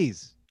lives.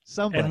 Please.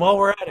 Somebody. And while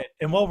we're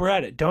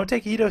at it, don't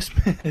take Ito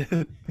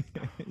Smith.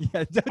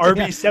 Yeah,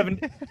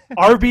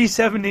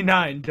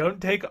 RB79.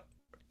 Don't take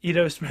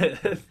Ito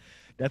Smith.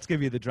 That's gonna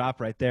be the drop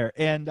right there.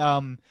 And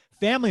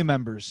family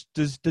members.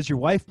 Does your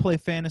wife play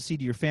fantasy?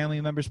 Do your family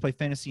members play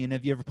fantasy? And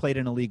have you ever played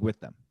in a league with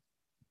them?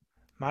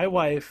 My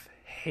wife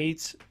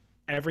hates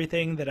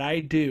everything that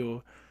I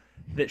do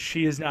that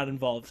she is not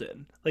involved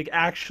in.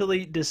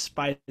 Actually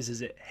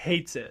despises it,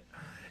 hates it.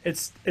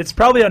 It's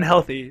probably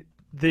unhealthy.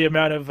 The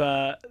amount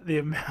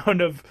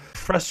of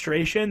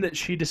frustration that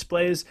she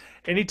displays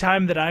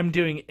anytime that I'm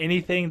doing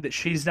anything that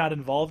she's not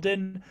involved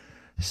in.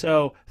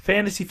 So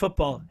fantasy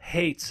football,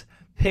 hates.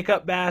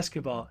 Pickup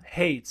basketball,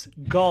 hates.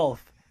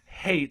 Golf,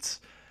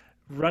 hates.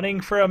 Running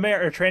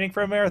for training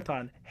for a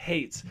marathon,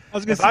 hates. I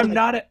was going to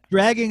say,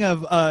 dragging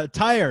a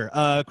tire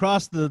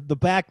across the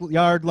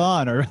backyard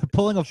lawn or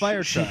pulling a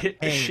fire truck.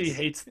 She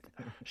hates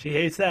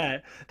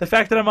that. The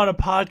fact that I'm on a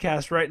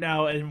podcast right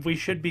now and we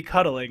should be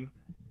cuddling.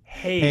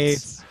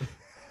 Hates.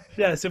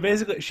 Yeah, so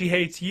basically she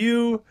hates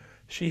you.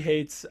 She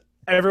hates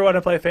everyone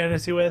I play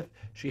fantasy with.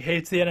 She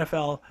hates the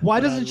NFL. Why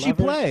doesn't she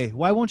play?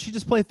 Why won't she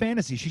just play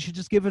fantasy? She should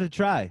just give it a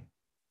try.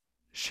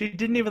 She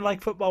didn't even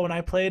like football when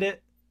I played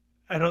it.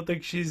 I don't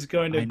think she's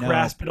going to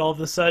grasp it all of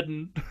a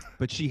sudden.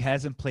 But she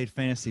hasn't played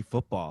fantasy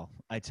football.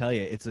 I tell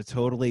you, it's a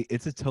totally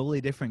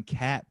different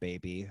cat,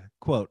 baby.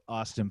 Quote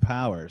Austin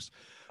Powers.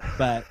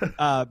 But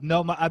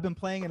no, I've been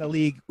playing in a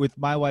league with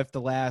my wife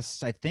the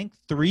last, I think,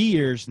 3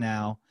 years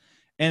now.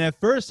 And at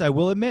first, I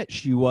will admit,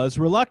 she was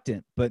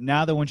reluctant. But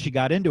now that when she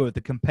got into it,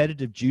 the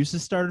competitive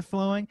juices started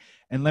flowing.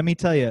 And let me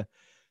tell you,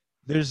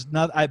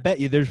 I bet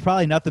you there's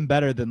probably nothing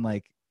better than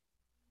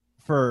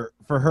for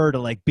her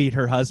to beat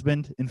her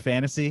husband in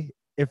fantasy.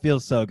 It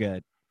feels so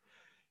good.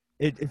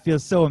 It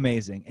feels so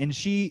amazing. And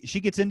she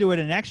gets into it.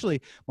 And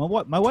actually,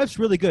 my wife's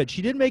really good.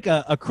 She did make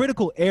a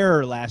critical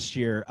error last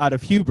year out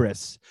of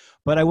hubris.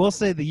 But I will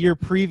say the year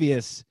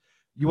previous,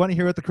 you want to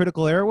hear what the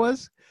critical error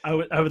was? I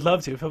would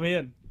love to. Fill me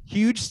in.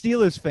 Huge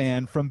Steelers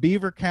fan from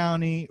Beaver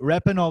County,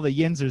 repping all the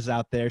Yinzers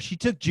out there. She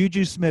took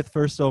Juju Smith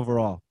first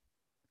overall.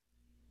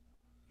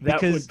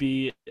 Because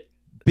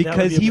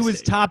he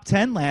was top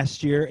 10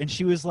 last year, and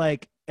she was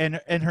like,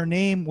 and her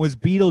name was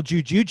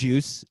Beetlejuice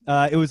Juice.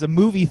 It was a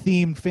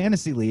movie-themed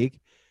fantasy league,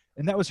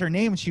 and that was her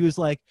name. And she was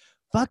like,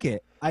 fuck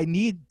it. I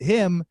need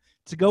him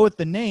to go with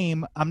the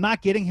name. I'm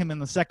not getting him in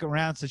the second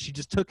round, so she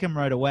just took him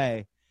right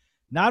away.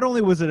 Not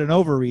only was it an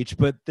overreach,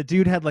 but the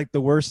dude had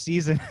the worst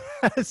season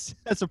as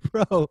a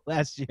pro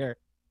last year.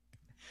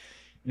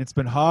 And it's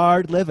been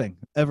hard living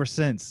ever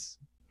since.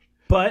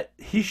 But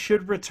he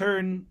should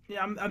return.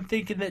 I'm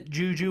thinking that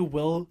Juju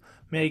will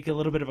make a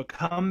little bit of a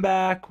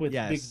comeback with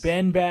Big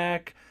Ben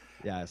back.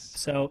 Yes.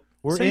 So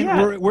we're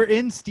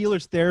in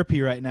Steelers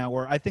therapy right now,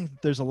 where I think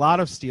that there's a lot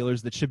of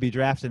Steelers that should be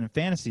drafted in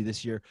fantasy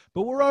this year.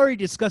 But we're already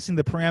discussing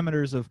the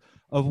parameters of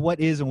what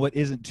is and what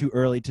isn't too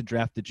early to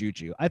draft the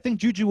Juju. I think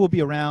Juju will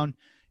be around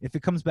if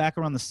it comes back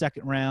around the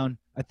second round.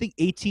 I think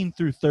 18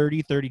 through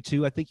 30,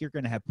 32, I think you're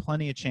going to have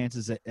plenty of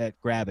chances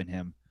at grabbing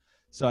him.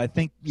 So I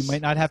think you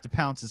might not have to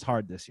pounce as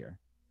hard this year.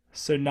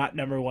 So not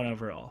number one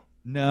overall?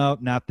 No,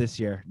 not this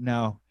year.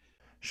 No.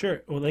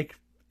 Sure. Well,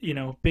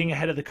 being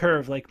ahead of the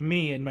curve like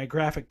me and my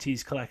graphic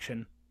tees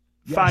collection.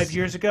 5 Yes.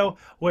 years ago,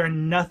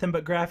 wearing nothing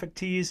but graphic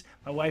tees.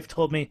 My wife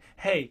told me,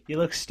 "Hey, you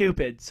look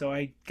stupid," so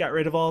I got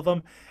rid of all of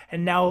them.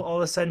 And now all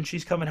of a sudden,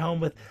 she's coming home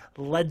with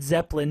Led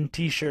Zeppelin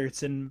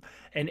T-shirts and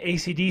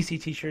AC/DC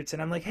T-shirts,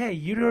 and I'm like, "Hey,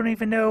 you don't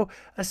even know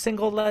a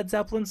single Led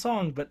Zeppelin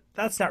song." But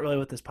that's not really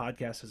what this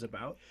podcast is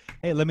about.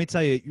 Hey, let me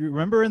tell you. You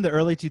remember in the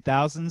early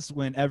 2000s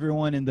when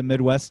everyone in the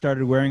Midwest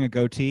started wearing a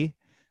goatee?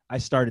 I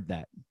started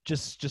that.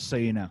 Just so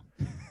you know.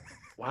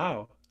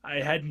 Wow,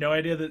 I had no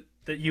idea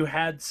that you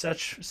had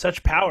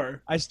such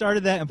power. I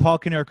started that, and Paul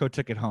Konerko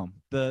took it home.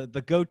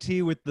 The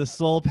goatee with the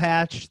soul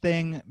patch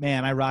thing,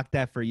 man, I rocked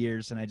that for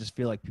years, and I just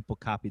feel like people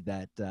copied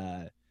that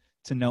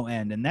to no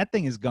end. And that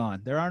thing is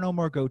gone. There are no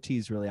more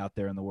goatees really out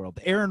there in the world.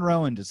 Aaron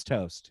Rowan is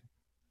toast.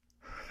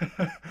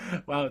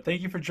 Wow,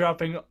 thank you for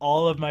dropping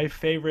all of my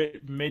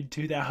favorite mid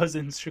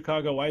 2000s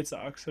Chicago White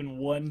Sox in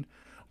one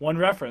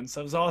reference.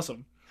 That was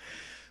awesome.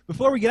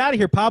 Before we get out of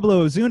here,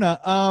 Pablo Ozuna,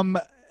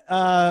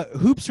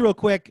 hoops real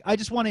quick. I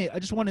just want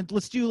to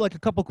let's do like a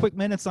couple quick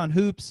minutes on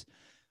hoops.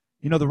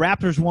 You know, the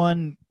Raptors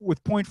won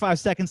with 0.5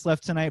 seconds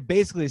left tonight,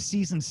 basically a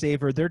season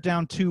saver. They're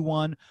down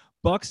 2-1.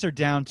 Bucks are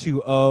down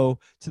 2-0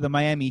 to the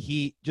Miami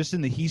Heat, just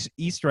in the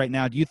East right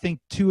now. Do you think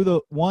two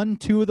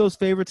of those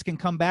favorites can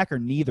come back, or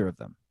neither of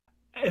them?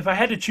 If I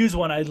had to choose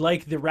one, I'd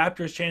like the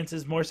Raptors'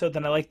 chances more so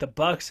than I like the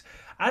Bucks.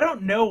 I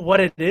don't know what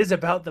it is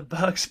about the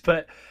Bucks,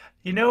 but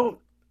you know,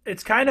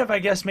 it's kind of, I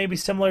guess, maybe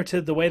similar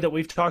to the way that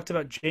we've talked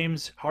about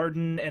James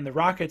Harden and the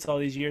Rockets all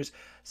these years.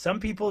 Some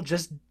people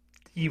just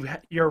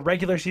you're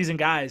regular season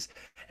guys,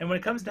 and when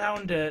it comes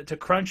down to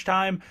crunch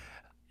time,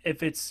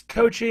 if it's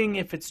coaching,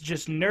 if it's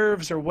just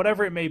nerves or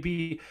whatever it may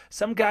be,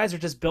 some guys are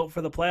just built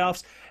for the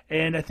playoffs.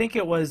 And I think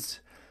it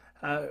was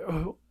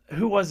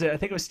who was it? I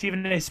think it was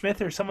Stephen A.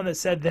 Smith or someone that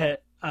said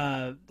that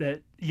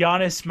that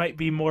Giannis might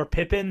be more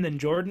Pippen than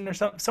Jordan or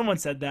something. Someone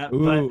said that,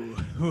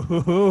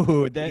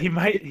 but he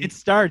might. It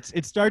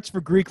starts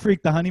for Greek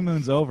Freak. The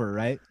honeymoon's over,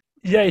 right?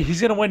 Yeah,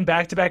 he's gonna win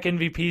back-to-back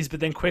MVPs, but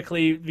then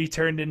quickly be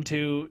turned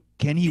into.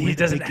 Can he win the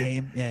doesn't big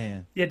game?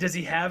 Yeah. Yeah, does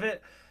he have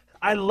it?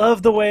 I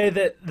love the way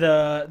that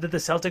the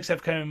Celtics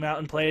have come out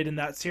and played in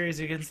that series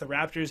against the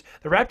Raptors.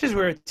 The Raptors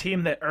were a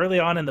team that early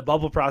on in the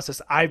bubble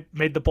process, I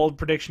made the bold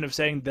prediction of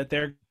saying that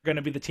they're going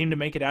to be the team to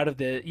make it out of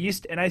the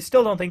East, and I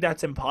still don't think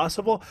that's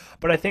impossible,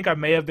 but I think I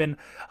may have been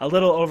a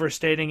little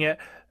overstating it.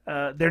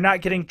 They're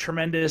not getting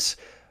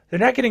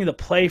the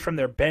play from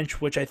their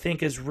bench, which I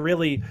think is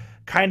really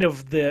kind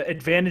of the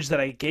advantage that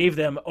I gave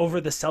them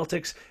over the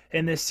Celtics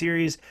in this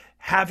series,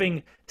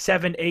 having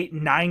 7, 8,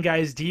 9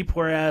 guys deep,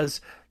 whereas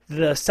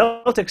the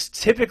Celtics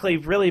typically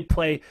really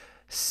play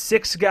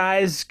 6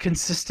 guys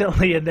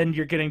consistently, and then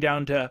you're getting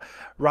down to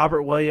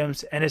Robert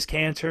Williams, Enes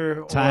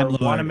Kanter,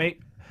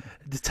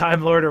 the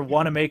Time Lord or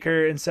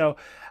Wanamaker. And so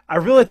I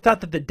really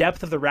thought that the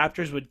depth of the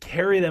Raptors would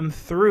carry them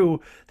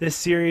through this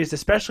series,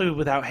 especially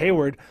without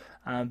Hayward.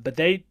 But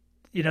they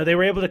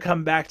were able to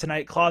come back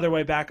tonight, claw their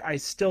way back. I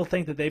still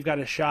think that they've got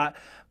a shot.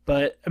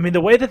 But, I mean,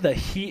 the way that the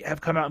Heat have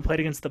come out and played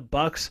against the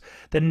Bucks,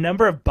 the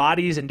number of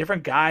bodies and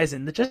different guys,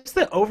 and just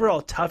the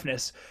overall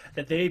toughness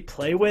that they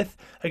play with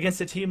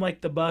against a team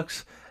like the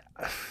Bucks,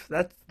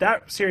 that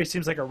series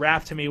seems like a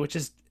wrap to me, which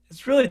is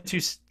it's really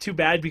too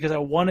bad because I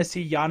want to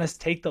see Giannis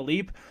take the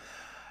leap.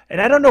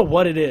 And I don't know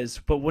what it is,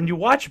 but when you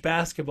watch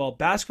basketball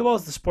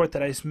is the sport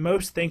that I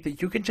most think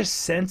that you can just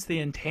sense the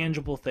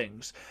intangible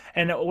things.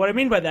 And what I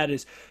mean by that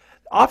is,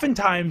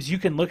 oftentimes you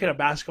can look at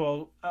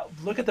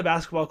the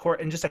basketball court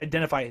and just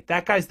identify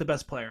that guy's the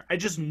best player. I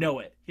just know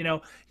it. You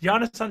know,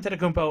 Giannis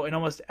Antetokounmpo, in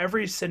almost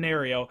every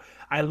scenario,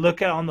 I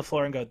look at on the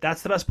floor and go,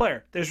 that's the best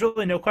player. There's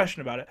really no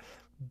question about it.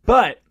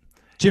 But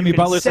Jimmy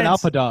Butler's an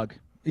alpha dog.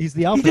 He's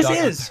the alpha dog. He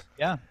just is.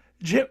 Yeah.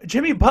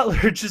 Jimmy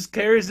Butler just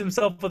carries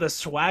himself with a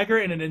swagger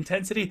and an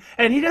intensity,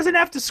 and he doesn't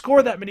have to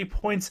score that many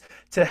points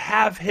to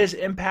have his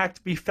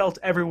impact be felt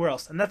everywhere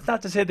else. And that's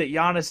not to say that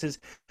Giannis's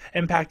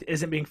impact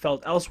isn't being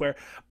felt elsewhere,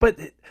 but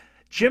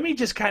Jimmy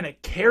just kind of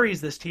carries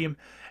this team,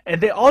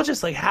 and they all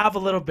just like have a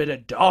little bit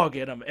of dog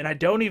in them. And I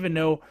don't even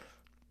know,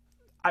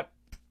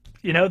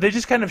 they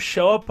just kind of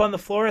show up on the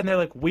floor and they're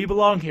like, "We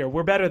belong here.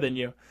 We're better than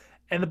you."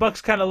 And the Bucks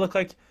kind of look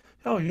like,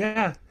 "Oh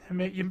yeah, I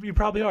mean, you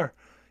probably are."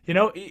 You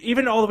know,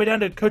 even all the way down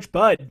to Coach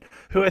Bud,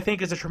 who I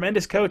think is a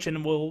tremendous coach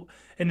and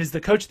is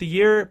the coach of the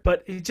year,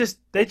 but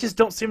they just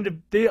don't seem to.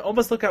 They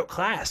almost look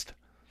outclassed.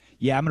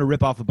 Yeah, I'm going to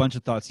rip off a bunch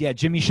of thoughts. Yeah,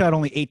 Jimmy shot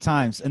only 8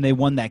 times, and they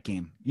won that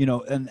game. You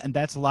know, and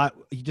that's a lot.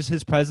 Just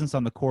his presence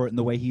on the court and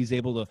the way he's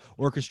able to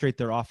orchestrate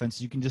their offense,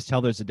 you can just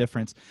tell there's a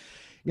difference.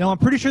 You know, I'm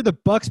pretty sure the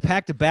Bucks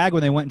packed a bag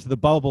when they went into the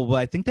bubble, but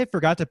I think they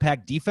forgot to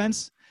pack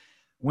defense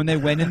when they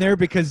went in there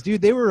because,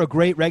 dude, they were a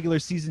great regular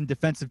season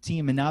defensive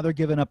team, and now they're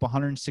giving up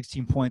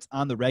 116 points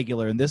on the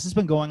regular. And this has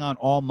been going on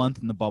all month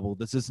in the bubble.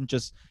 This isn't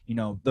just,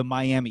 the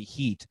Miami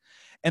Heat.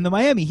 And the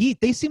Miami Heat,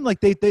 they seem like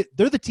they're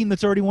the team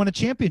that's already won a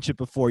championship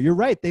before. You're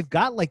right. They've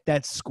got like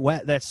that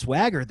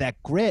swagger,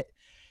 that grit.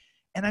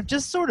 And I'm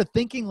just sort of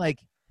thinking, like,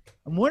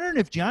 I'm wondering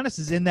if Giannis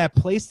is in that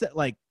place that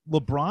like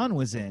LeBron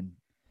was in,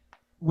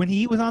 when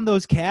he was on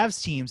those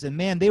Cavs teams, and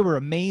man, they were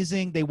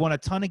amazing. They won a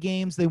ton of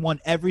games. They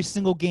won every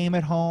single game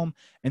at home,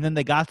 and then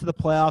they got to the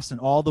playoffs, and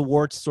all the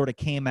warts sort of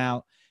came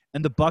out.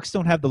 And the Bucks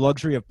don't have the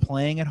luxury of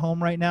playing at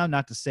home right now.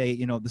 Not to say,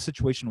 the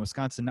situation in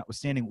Wisconsin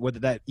notwithstanding, whether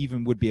that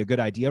even would be a good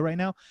idea right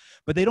now,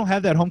 but they don't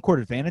have that home court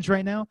advantage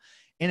right now.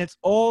 And it's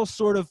all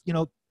sort of,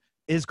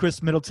 is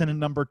Chris Middleton in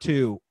number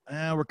 2?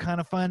 We're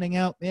kind of finding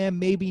out,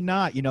 maybe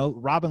not.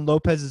 Robin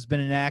Lopez has been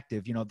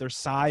inactive. Their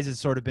size has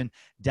sort of been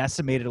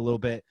decimated a little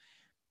bit.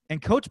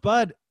 And Coach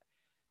Bud,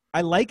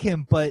 I like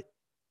him, but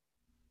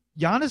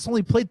Giannis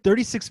only played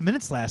 36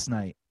 minutes last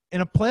night in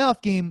a playoff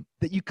game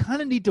that you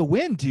kind of need to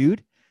win,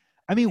 dude.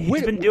 I mean,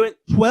 he's been doing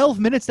 12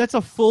 minutes. That's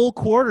a full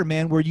quarter,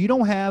 man, where you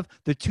don't have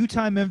the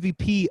 2-time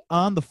MVP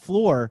on the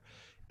floor,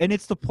 and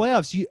it's the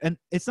playoffs. And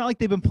it's not like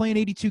they've been playing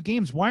 82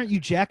 games. Why aren't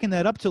you jacking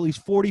that up to at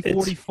least 40,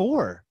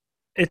 44?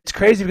 It's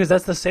crazy because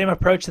that's the same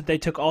approach that they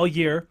took all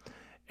year.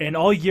 And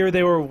all year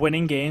they were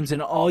winning games, and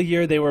all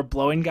year they were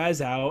blowing guys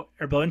out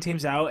or blowing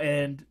teams out,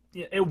 and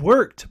it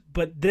worked.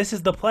 But this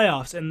is the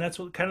playoffs, and that's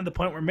what kind of the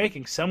point we're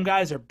making. Some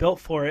guys are built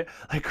for it,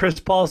 like Chris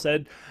Paul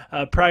said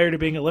prior to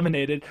being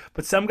eliminated.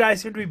 But some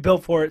guys seem to be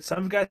built for it.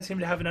 Some guys seem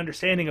to have an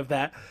understanding of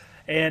that.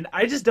 And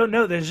I just don't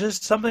know. There's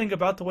just something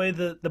about the way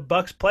the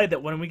Bucks play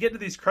that when we get to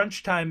these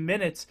crunch time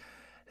minutes,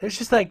 there's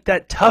just like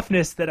that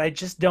toughness that I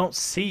just don't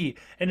see.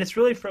 And it's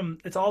really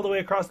it's all the way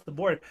across the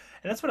board.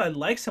 And that's what I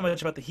like so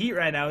much about the Heat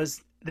right now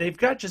is they've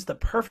got just the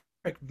perfect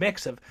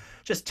mix of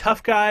just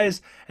tough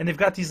guys, and they've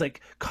got these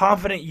like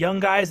confident young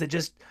guys that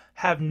just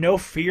have no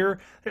fear.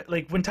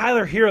 Like when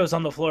Tyler Hero's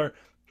on the floor,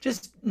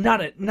 just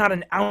not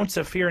an ounce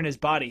of fear in his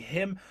body.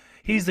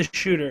 He's the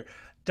shooter.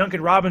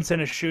 Duncan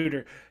Robinson, a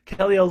shooter.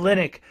 Kelly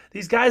Olynyk.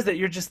 These guys that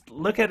you're just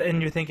look at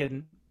and you're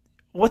thinking,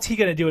 what's he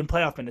going to do in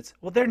playoff minutes?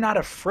 Well, they're not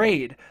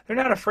afraid. They're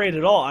not afraid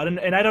at all.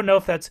 And I don't know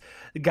if that's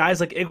the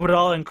guys like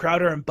Iguodala and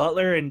Crowder and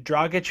Butler and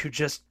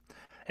Dragic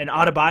and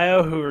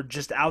Adebayo who are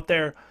just out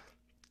there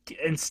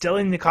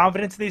instilling the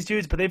confidence in these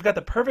dudes, but they've got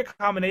the perfect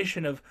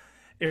combination of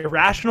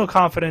irrational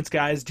confidence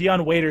guys,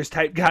 Dion Waiters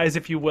type guys,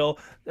 if you will,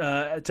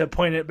 to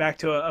point it back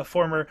to a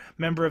former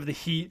member of the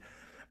Heat.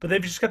 But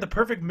they've just got the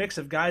perfect mix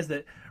of guys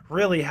that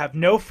really have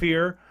no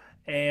fear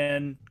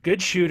and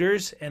good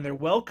shooters, and they're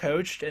well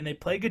coached, and they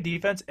play good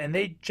defense, and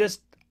they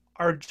just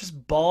are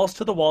just balls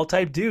to the wall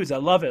type dudes. I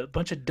love it. A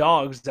bunch of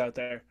dogs out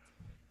there.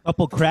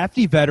 Couple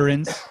crafty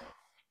veterans,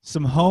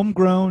 some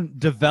homegrown,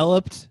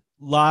 developed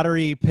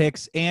lottery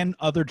picks, and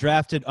other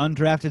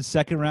undrafted,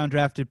 second-round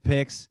drafted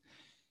picks.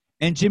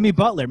 And Jimmy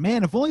Butler,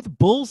 man, if only the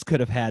Bulls could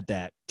have had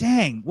that.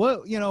 Dang,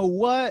 what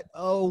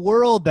a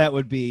world that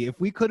would be if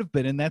we could have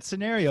been in that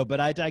scenario.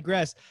 But I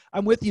digress.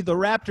 I'm with you. The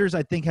Raptors,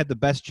 I think, had the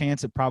best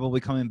chance at probably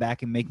coming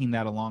back and making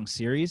that a long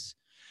series.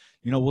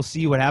 We'll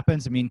see what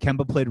happens. I mean,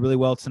 Kemba played really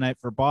well tonight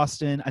for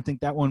Boston. I think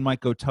that one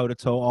might go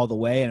toe-to-toe all the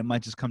way, and it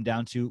might just come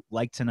down to,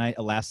 like tonight,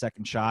 a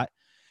last-second shot.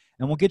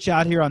 And we'll get you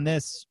out here on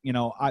this.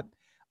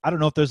 I don't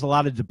know if there's a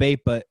lot of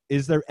debate, but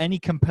is there any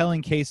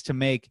compelling case to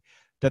make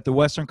that the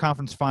Western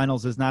Conference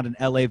Finals is not an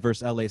LA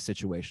versus LA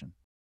situation?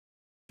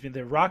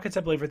 The Rockets,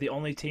 I believe, are the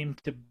only team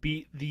to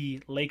beat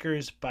the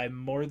Lakers by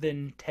more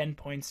than 10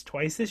 points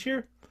twice this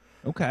year.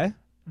 Okay.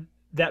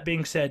 That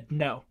being said,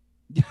 no.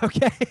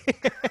 Okay.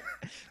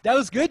 That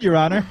was good, Your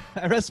Honor.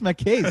 I rest my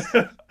case.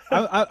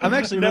 I'm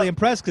actually really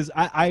impressed because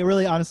I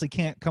really honestly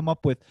can't come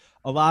up with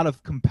a lot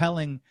of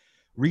compelling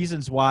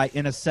reasons why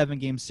in a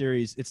 7-game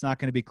series it's not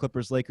going to be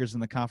Clippers-Lakers in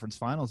the conference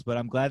finals, but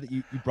I'm glad that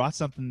you brought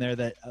something there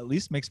that at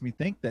least makes me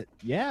think that,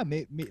 yeah,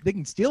 they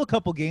can steal a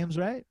couple games,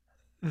 right?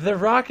 The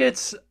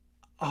Rockets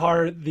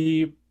are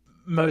the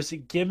most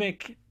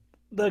gimmicky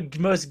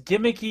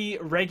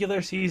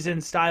regular season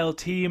style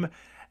team,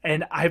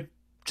 and I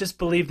just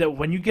believe that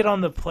when you get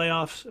on the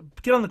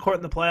court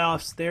in the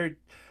playoffs,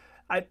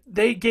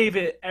 they gave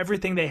it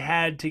everything they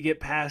had to get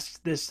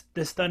past this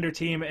Thunder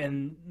team,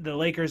 and the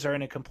Lakers are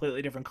in a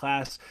completely different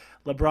class.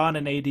 LeBron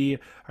and AD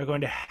are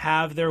going to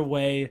have their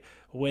way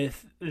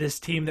with this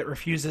team that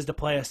refuses to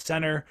play a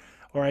center,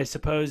 or I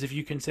suppose if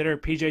you consider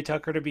PJ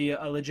Tucker to be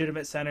a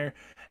legitimate center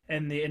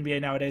in the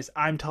NBA nowadays,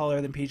 I'm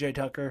taller than PJ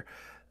Tucker.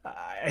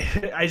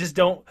 I just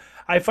don't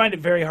 – I find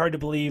it very hard to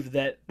believe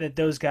that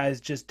those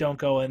guys just don't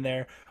go in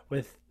there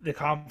with the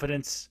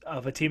confidence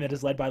of a team that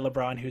is led by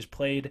LeBron, who's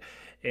played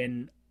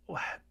in –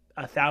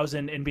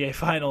 1,000 NBA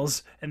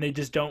finals, and they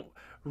just don't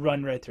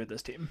run right through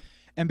this team.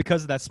 And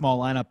because of that small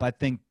lineup, I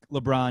think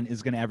LeBron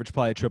is going to average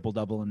probably a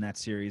triple-double in that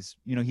series.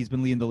 He's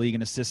been leading the league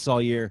in assists all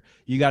year.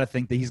 You got to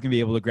think that he's going to be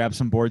able to grab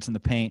some boards in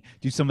the paint,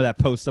 do some of that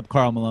post-up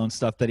Karl Malone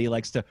stuff that he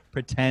likes to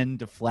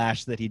pretend to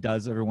flash that he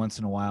does every once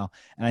in a while.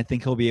 And I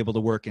think he'll be able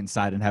to work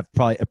inside and have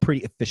probably a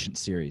pretty efficient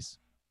series.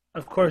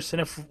 Of course,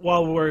 and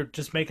while we're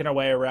just making our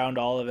way around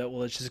all of it,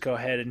 let's just go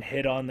ahead and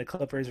hit on the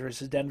Clippers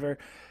versus Denver.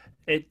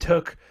 It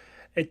took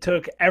It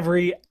took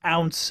every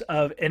ounce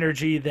of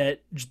energy that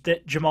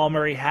Jamal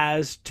Murray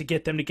has to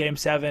get them to Game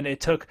 7.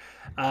 It took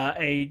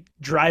a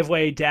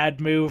driveway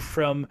dad move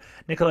from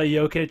Nikola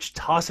Jokic,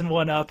 tossing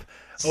one up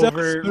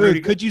over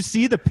Rudy. Could you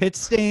see the pit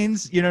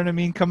stains, you know what I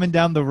mean, coming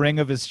down the ring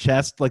of his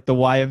chest like the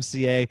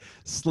YMCA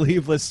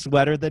sleeveless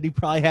sweater that he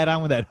probably had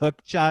on when that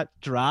hook shot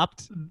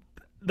dropped?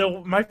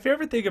 My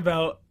favorite thing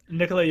about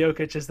Nikola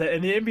Jokic is that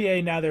in the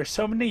NBA now there's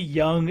so many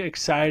young,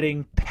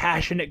 exciting,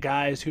 passionate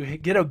guys who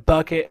get a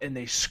bucket and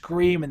they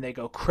scream and they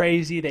go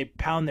crazy. They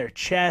pound their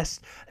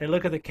chest. They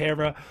look at the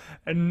camera.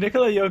 And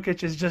Nikola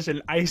Jokic is just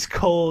an ice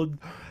cold.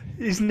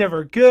 He's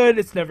never good.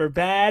 It's never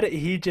bad.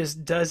 He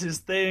just does his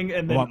thing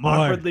and then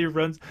awkwardly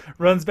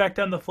runs back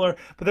down the floor.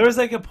 But there was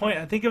like a point,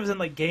 I think it was in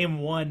like Game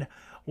 1,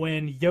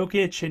 when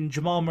Jokic and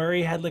Jamal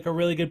Murray had like a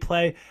really good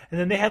play, and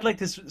then they had like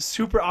this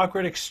super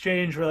awkward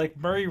exchange where like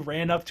Murray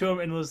ran up to him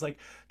and was like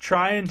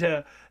trying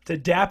to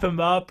dap him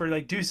up or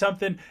like do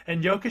something,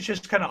 and Jokic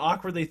just kind of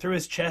awkwardly threw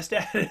his chest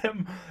at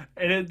him,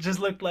 and it just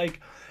looked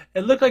like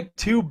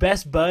two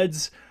best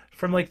buds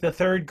from like the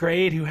third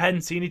grade who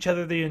hadn't seen each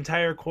other the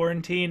entire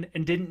quarantine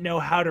and didn't know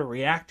how to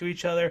react to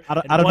each other.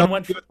 I don't know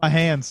what to do with my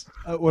hands.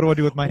 What do I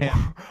do with my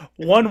hand?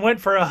 One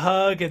went for a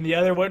hug and the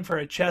other went for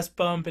a chest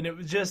bump, and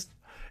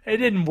it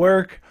didn't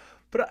work.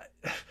 But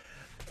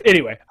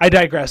anyway, I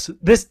digress.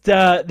 This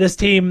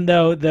team,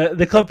 though,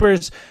 the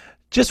Clippers,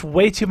 just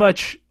way too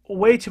much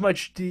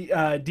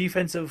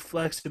defensive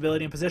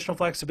flexibility and positional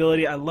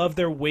flexibility. I love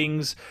their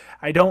wings.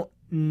 I don't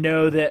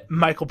know that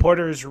Michael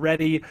Porter is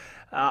ready.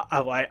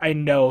 I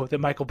know that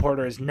Michael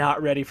Porter is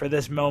not ready for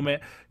this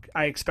moment.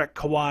 I expect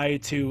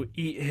Kawhi to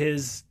eat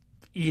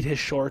his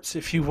shorts,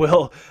 if you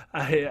will.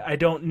 I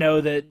don't know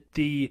that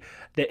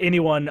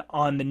anyone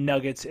on the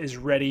Nuggets is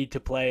ready to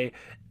play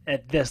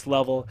at this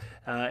level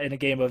in a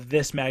game of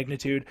this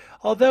magnitude.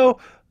 Although,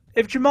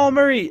 if Jamal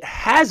Murray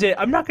has it,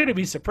 I'm not going to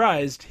be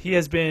surprised. He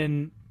has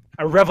been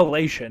a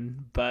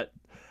revelation, but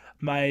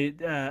my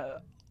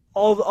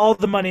all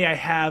the money I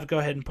have, go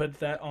ahead and put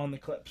that on the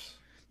Clips.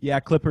 Yeah,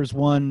 Clippers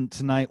won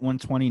tonight,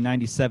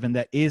 120-97.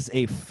 That is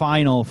a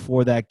final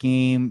for that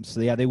game.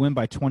 So, yeah, they win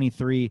by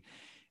 23.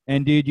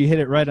 And, dude, you hit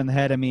it right on the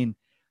head. I mean,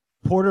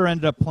 Porter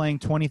ended up playing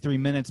 23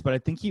 minutes, but I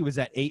think he was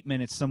at 8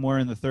 minutes somewhere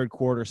in the third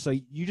quarter. So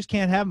you just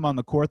can't have him on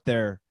the court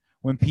there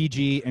when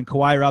PG and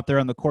Kawhi are out there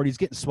on the court. He's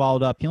getting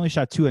swallowed up. He only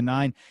shot 2 of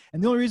 9.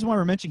 And the only reason why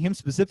we're mentioning him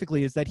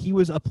specifically is that he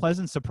was a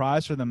pleasant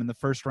surprise for them in the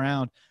first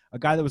round, a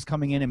guy that was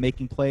coming in and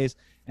making plays.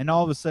 And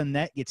all of a sudden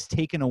that gets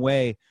taken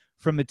away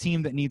from a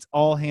team that needs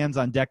all hands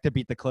on deck to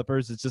beat the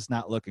Clippers. It's just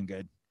not looking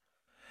good.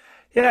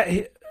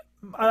 Yeah,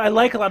 I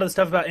like a lot of the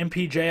stuff about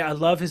MPJ. I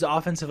love his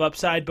offensive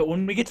upside, but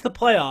when we get to the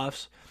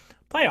playoffs,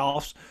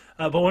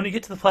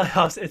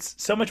 it's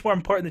so much more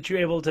important that you're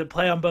able to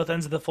play on both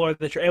ends of the floor,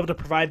 that you're able to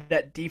provide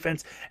that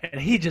defense,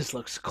 and he just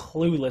looks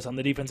clueless on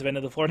the defensive end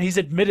of the floor, and he's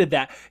admitted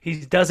that.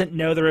 He doesn't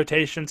know the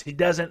rotations. He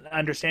doesn't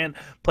understand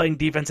playing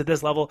defense at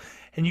this level,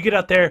 and you get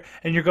out there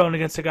and you're going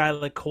against a guy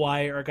like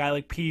Kawhi or a guy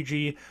like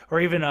PG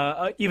or even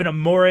a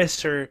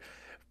Morris or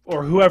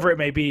whoever it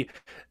may be.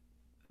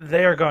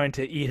 They are going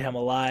to eat him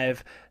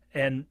alive,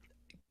 and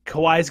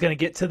Kawhi's going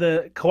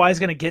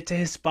to get to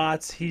his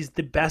spots. He's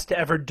the best to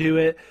ever do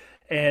it,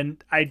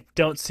 and I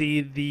don't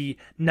see the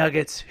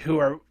Nuggets, who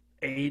are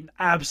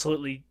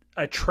absolutely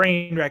a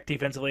train wreck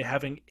defensively,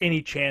 having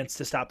any chance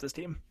to stop this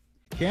team.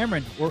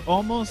 Cameron, we're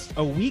almost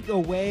a week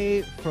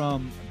away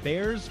from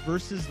Bears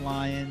versus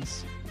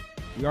Lions.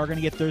 We are going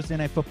to get Thursday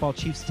Night Football,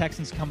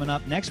 Chiefs-Texans coming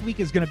up. Next week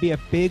is going to be a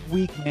big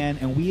week, man,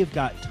 and we have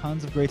got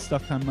tons of great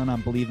stuff coming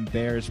on Believe in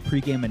Bears,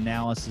 pregame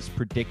analysis,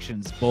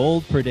 predictions,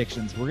 bold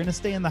predictions. We're going to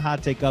stay in the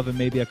hot take oven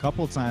maybe a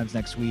couple of times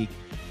next week.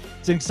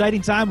 It's an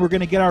exciting time. We're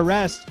going to get our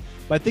rest,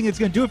 but I think it's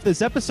going to do it for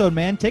this episode,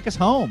 man. Take us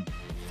home.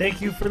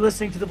 Thank you for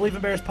listening to the Believe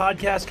in Bears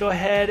podcast. Go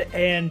ahead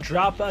and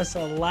drop us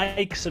a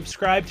like,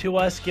 subscribe to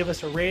us, give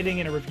us a rating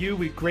and a review.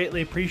 We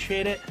greatly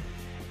appreciate it.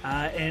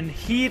 And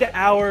heed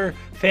our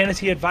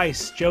fantasy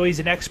advice. Joey's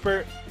an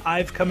expert.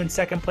 I've come in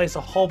second place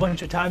a whole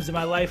bunch of times in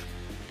my life.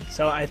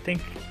 So I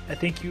think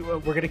we're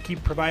going to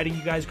keep providing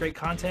you guys great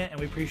content,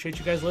 and we appreciate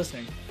you guys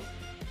listening.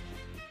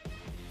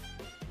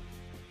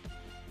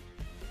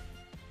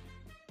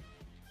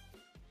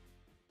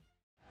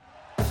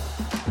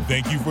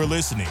 Thank you for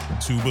listening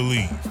to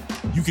Believe.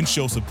 You can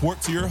show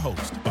support to your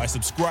host by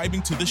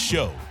subscribing to the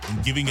show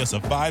and giving us a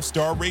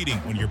 5-star rating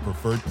on your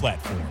preferred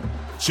platform.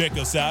 Check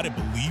us out at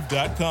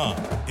Believe.com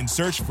and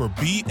search for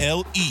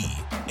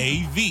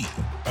BLEAV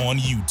on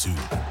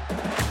YouTube.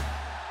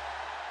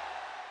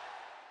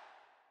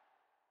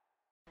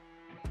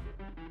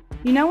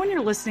 You know when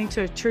you're listening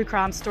to a true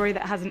crime story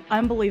that has an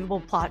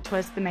unbelievable plot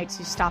twist that makes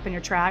you stop in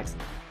your tracks?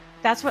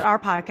 That's what our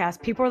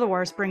podcast, People Are the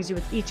Worst, brings you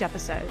with each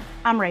episode.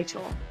 I'm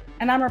Rachel.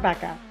 And I'm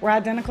Rebecca. We're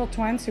identical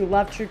twins who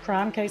love true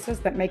crime cases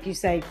that make you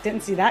say,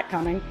 didn't see that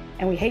coming,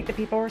 and we hate the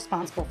people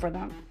responsible for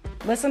them.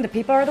 Listen to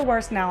People Are the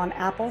Worst now on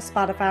Apple,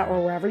 Spotify,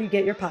 or wherever you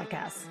get your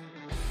podcasts.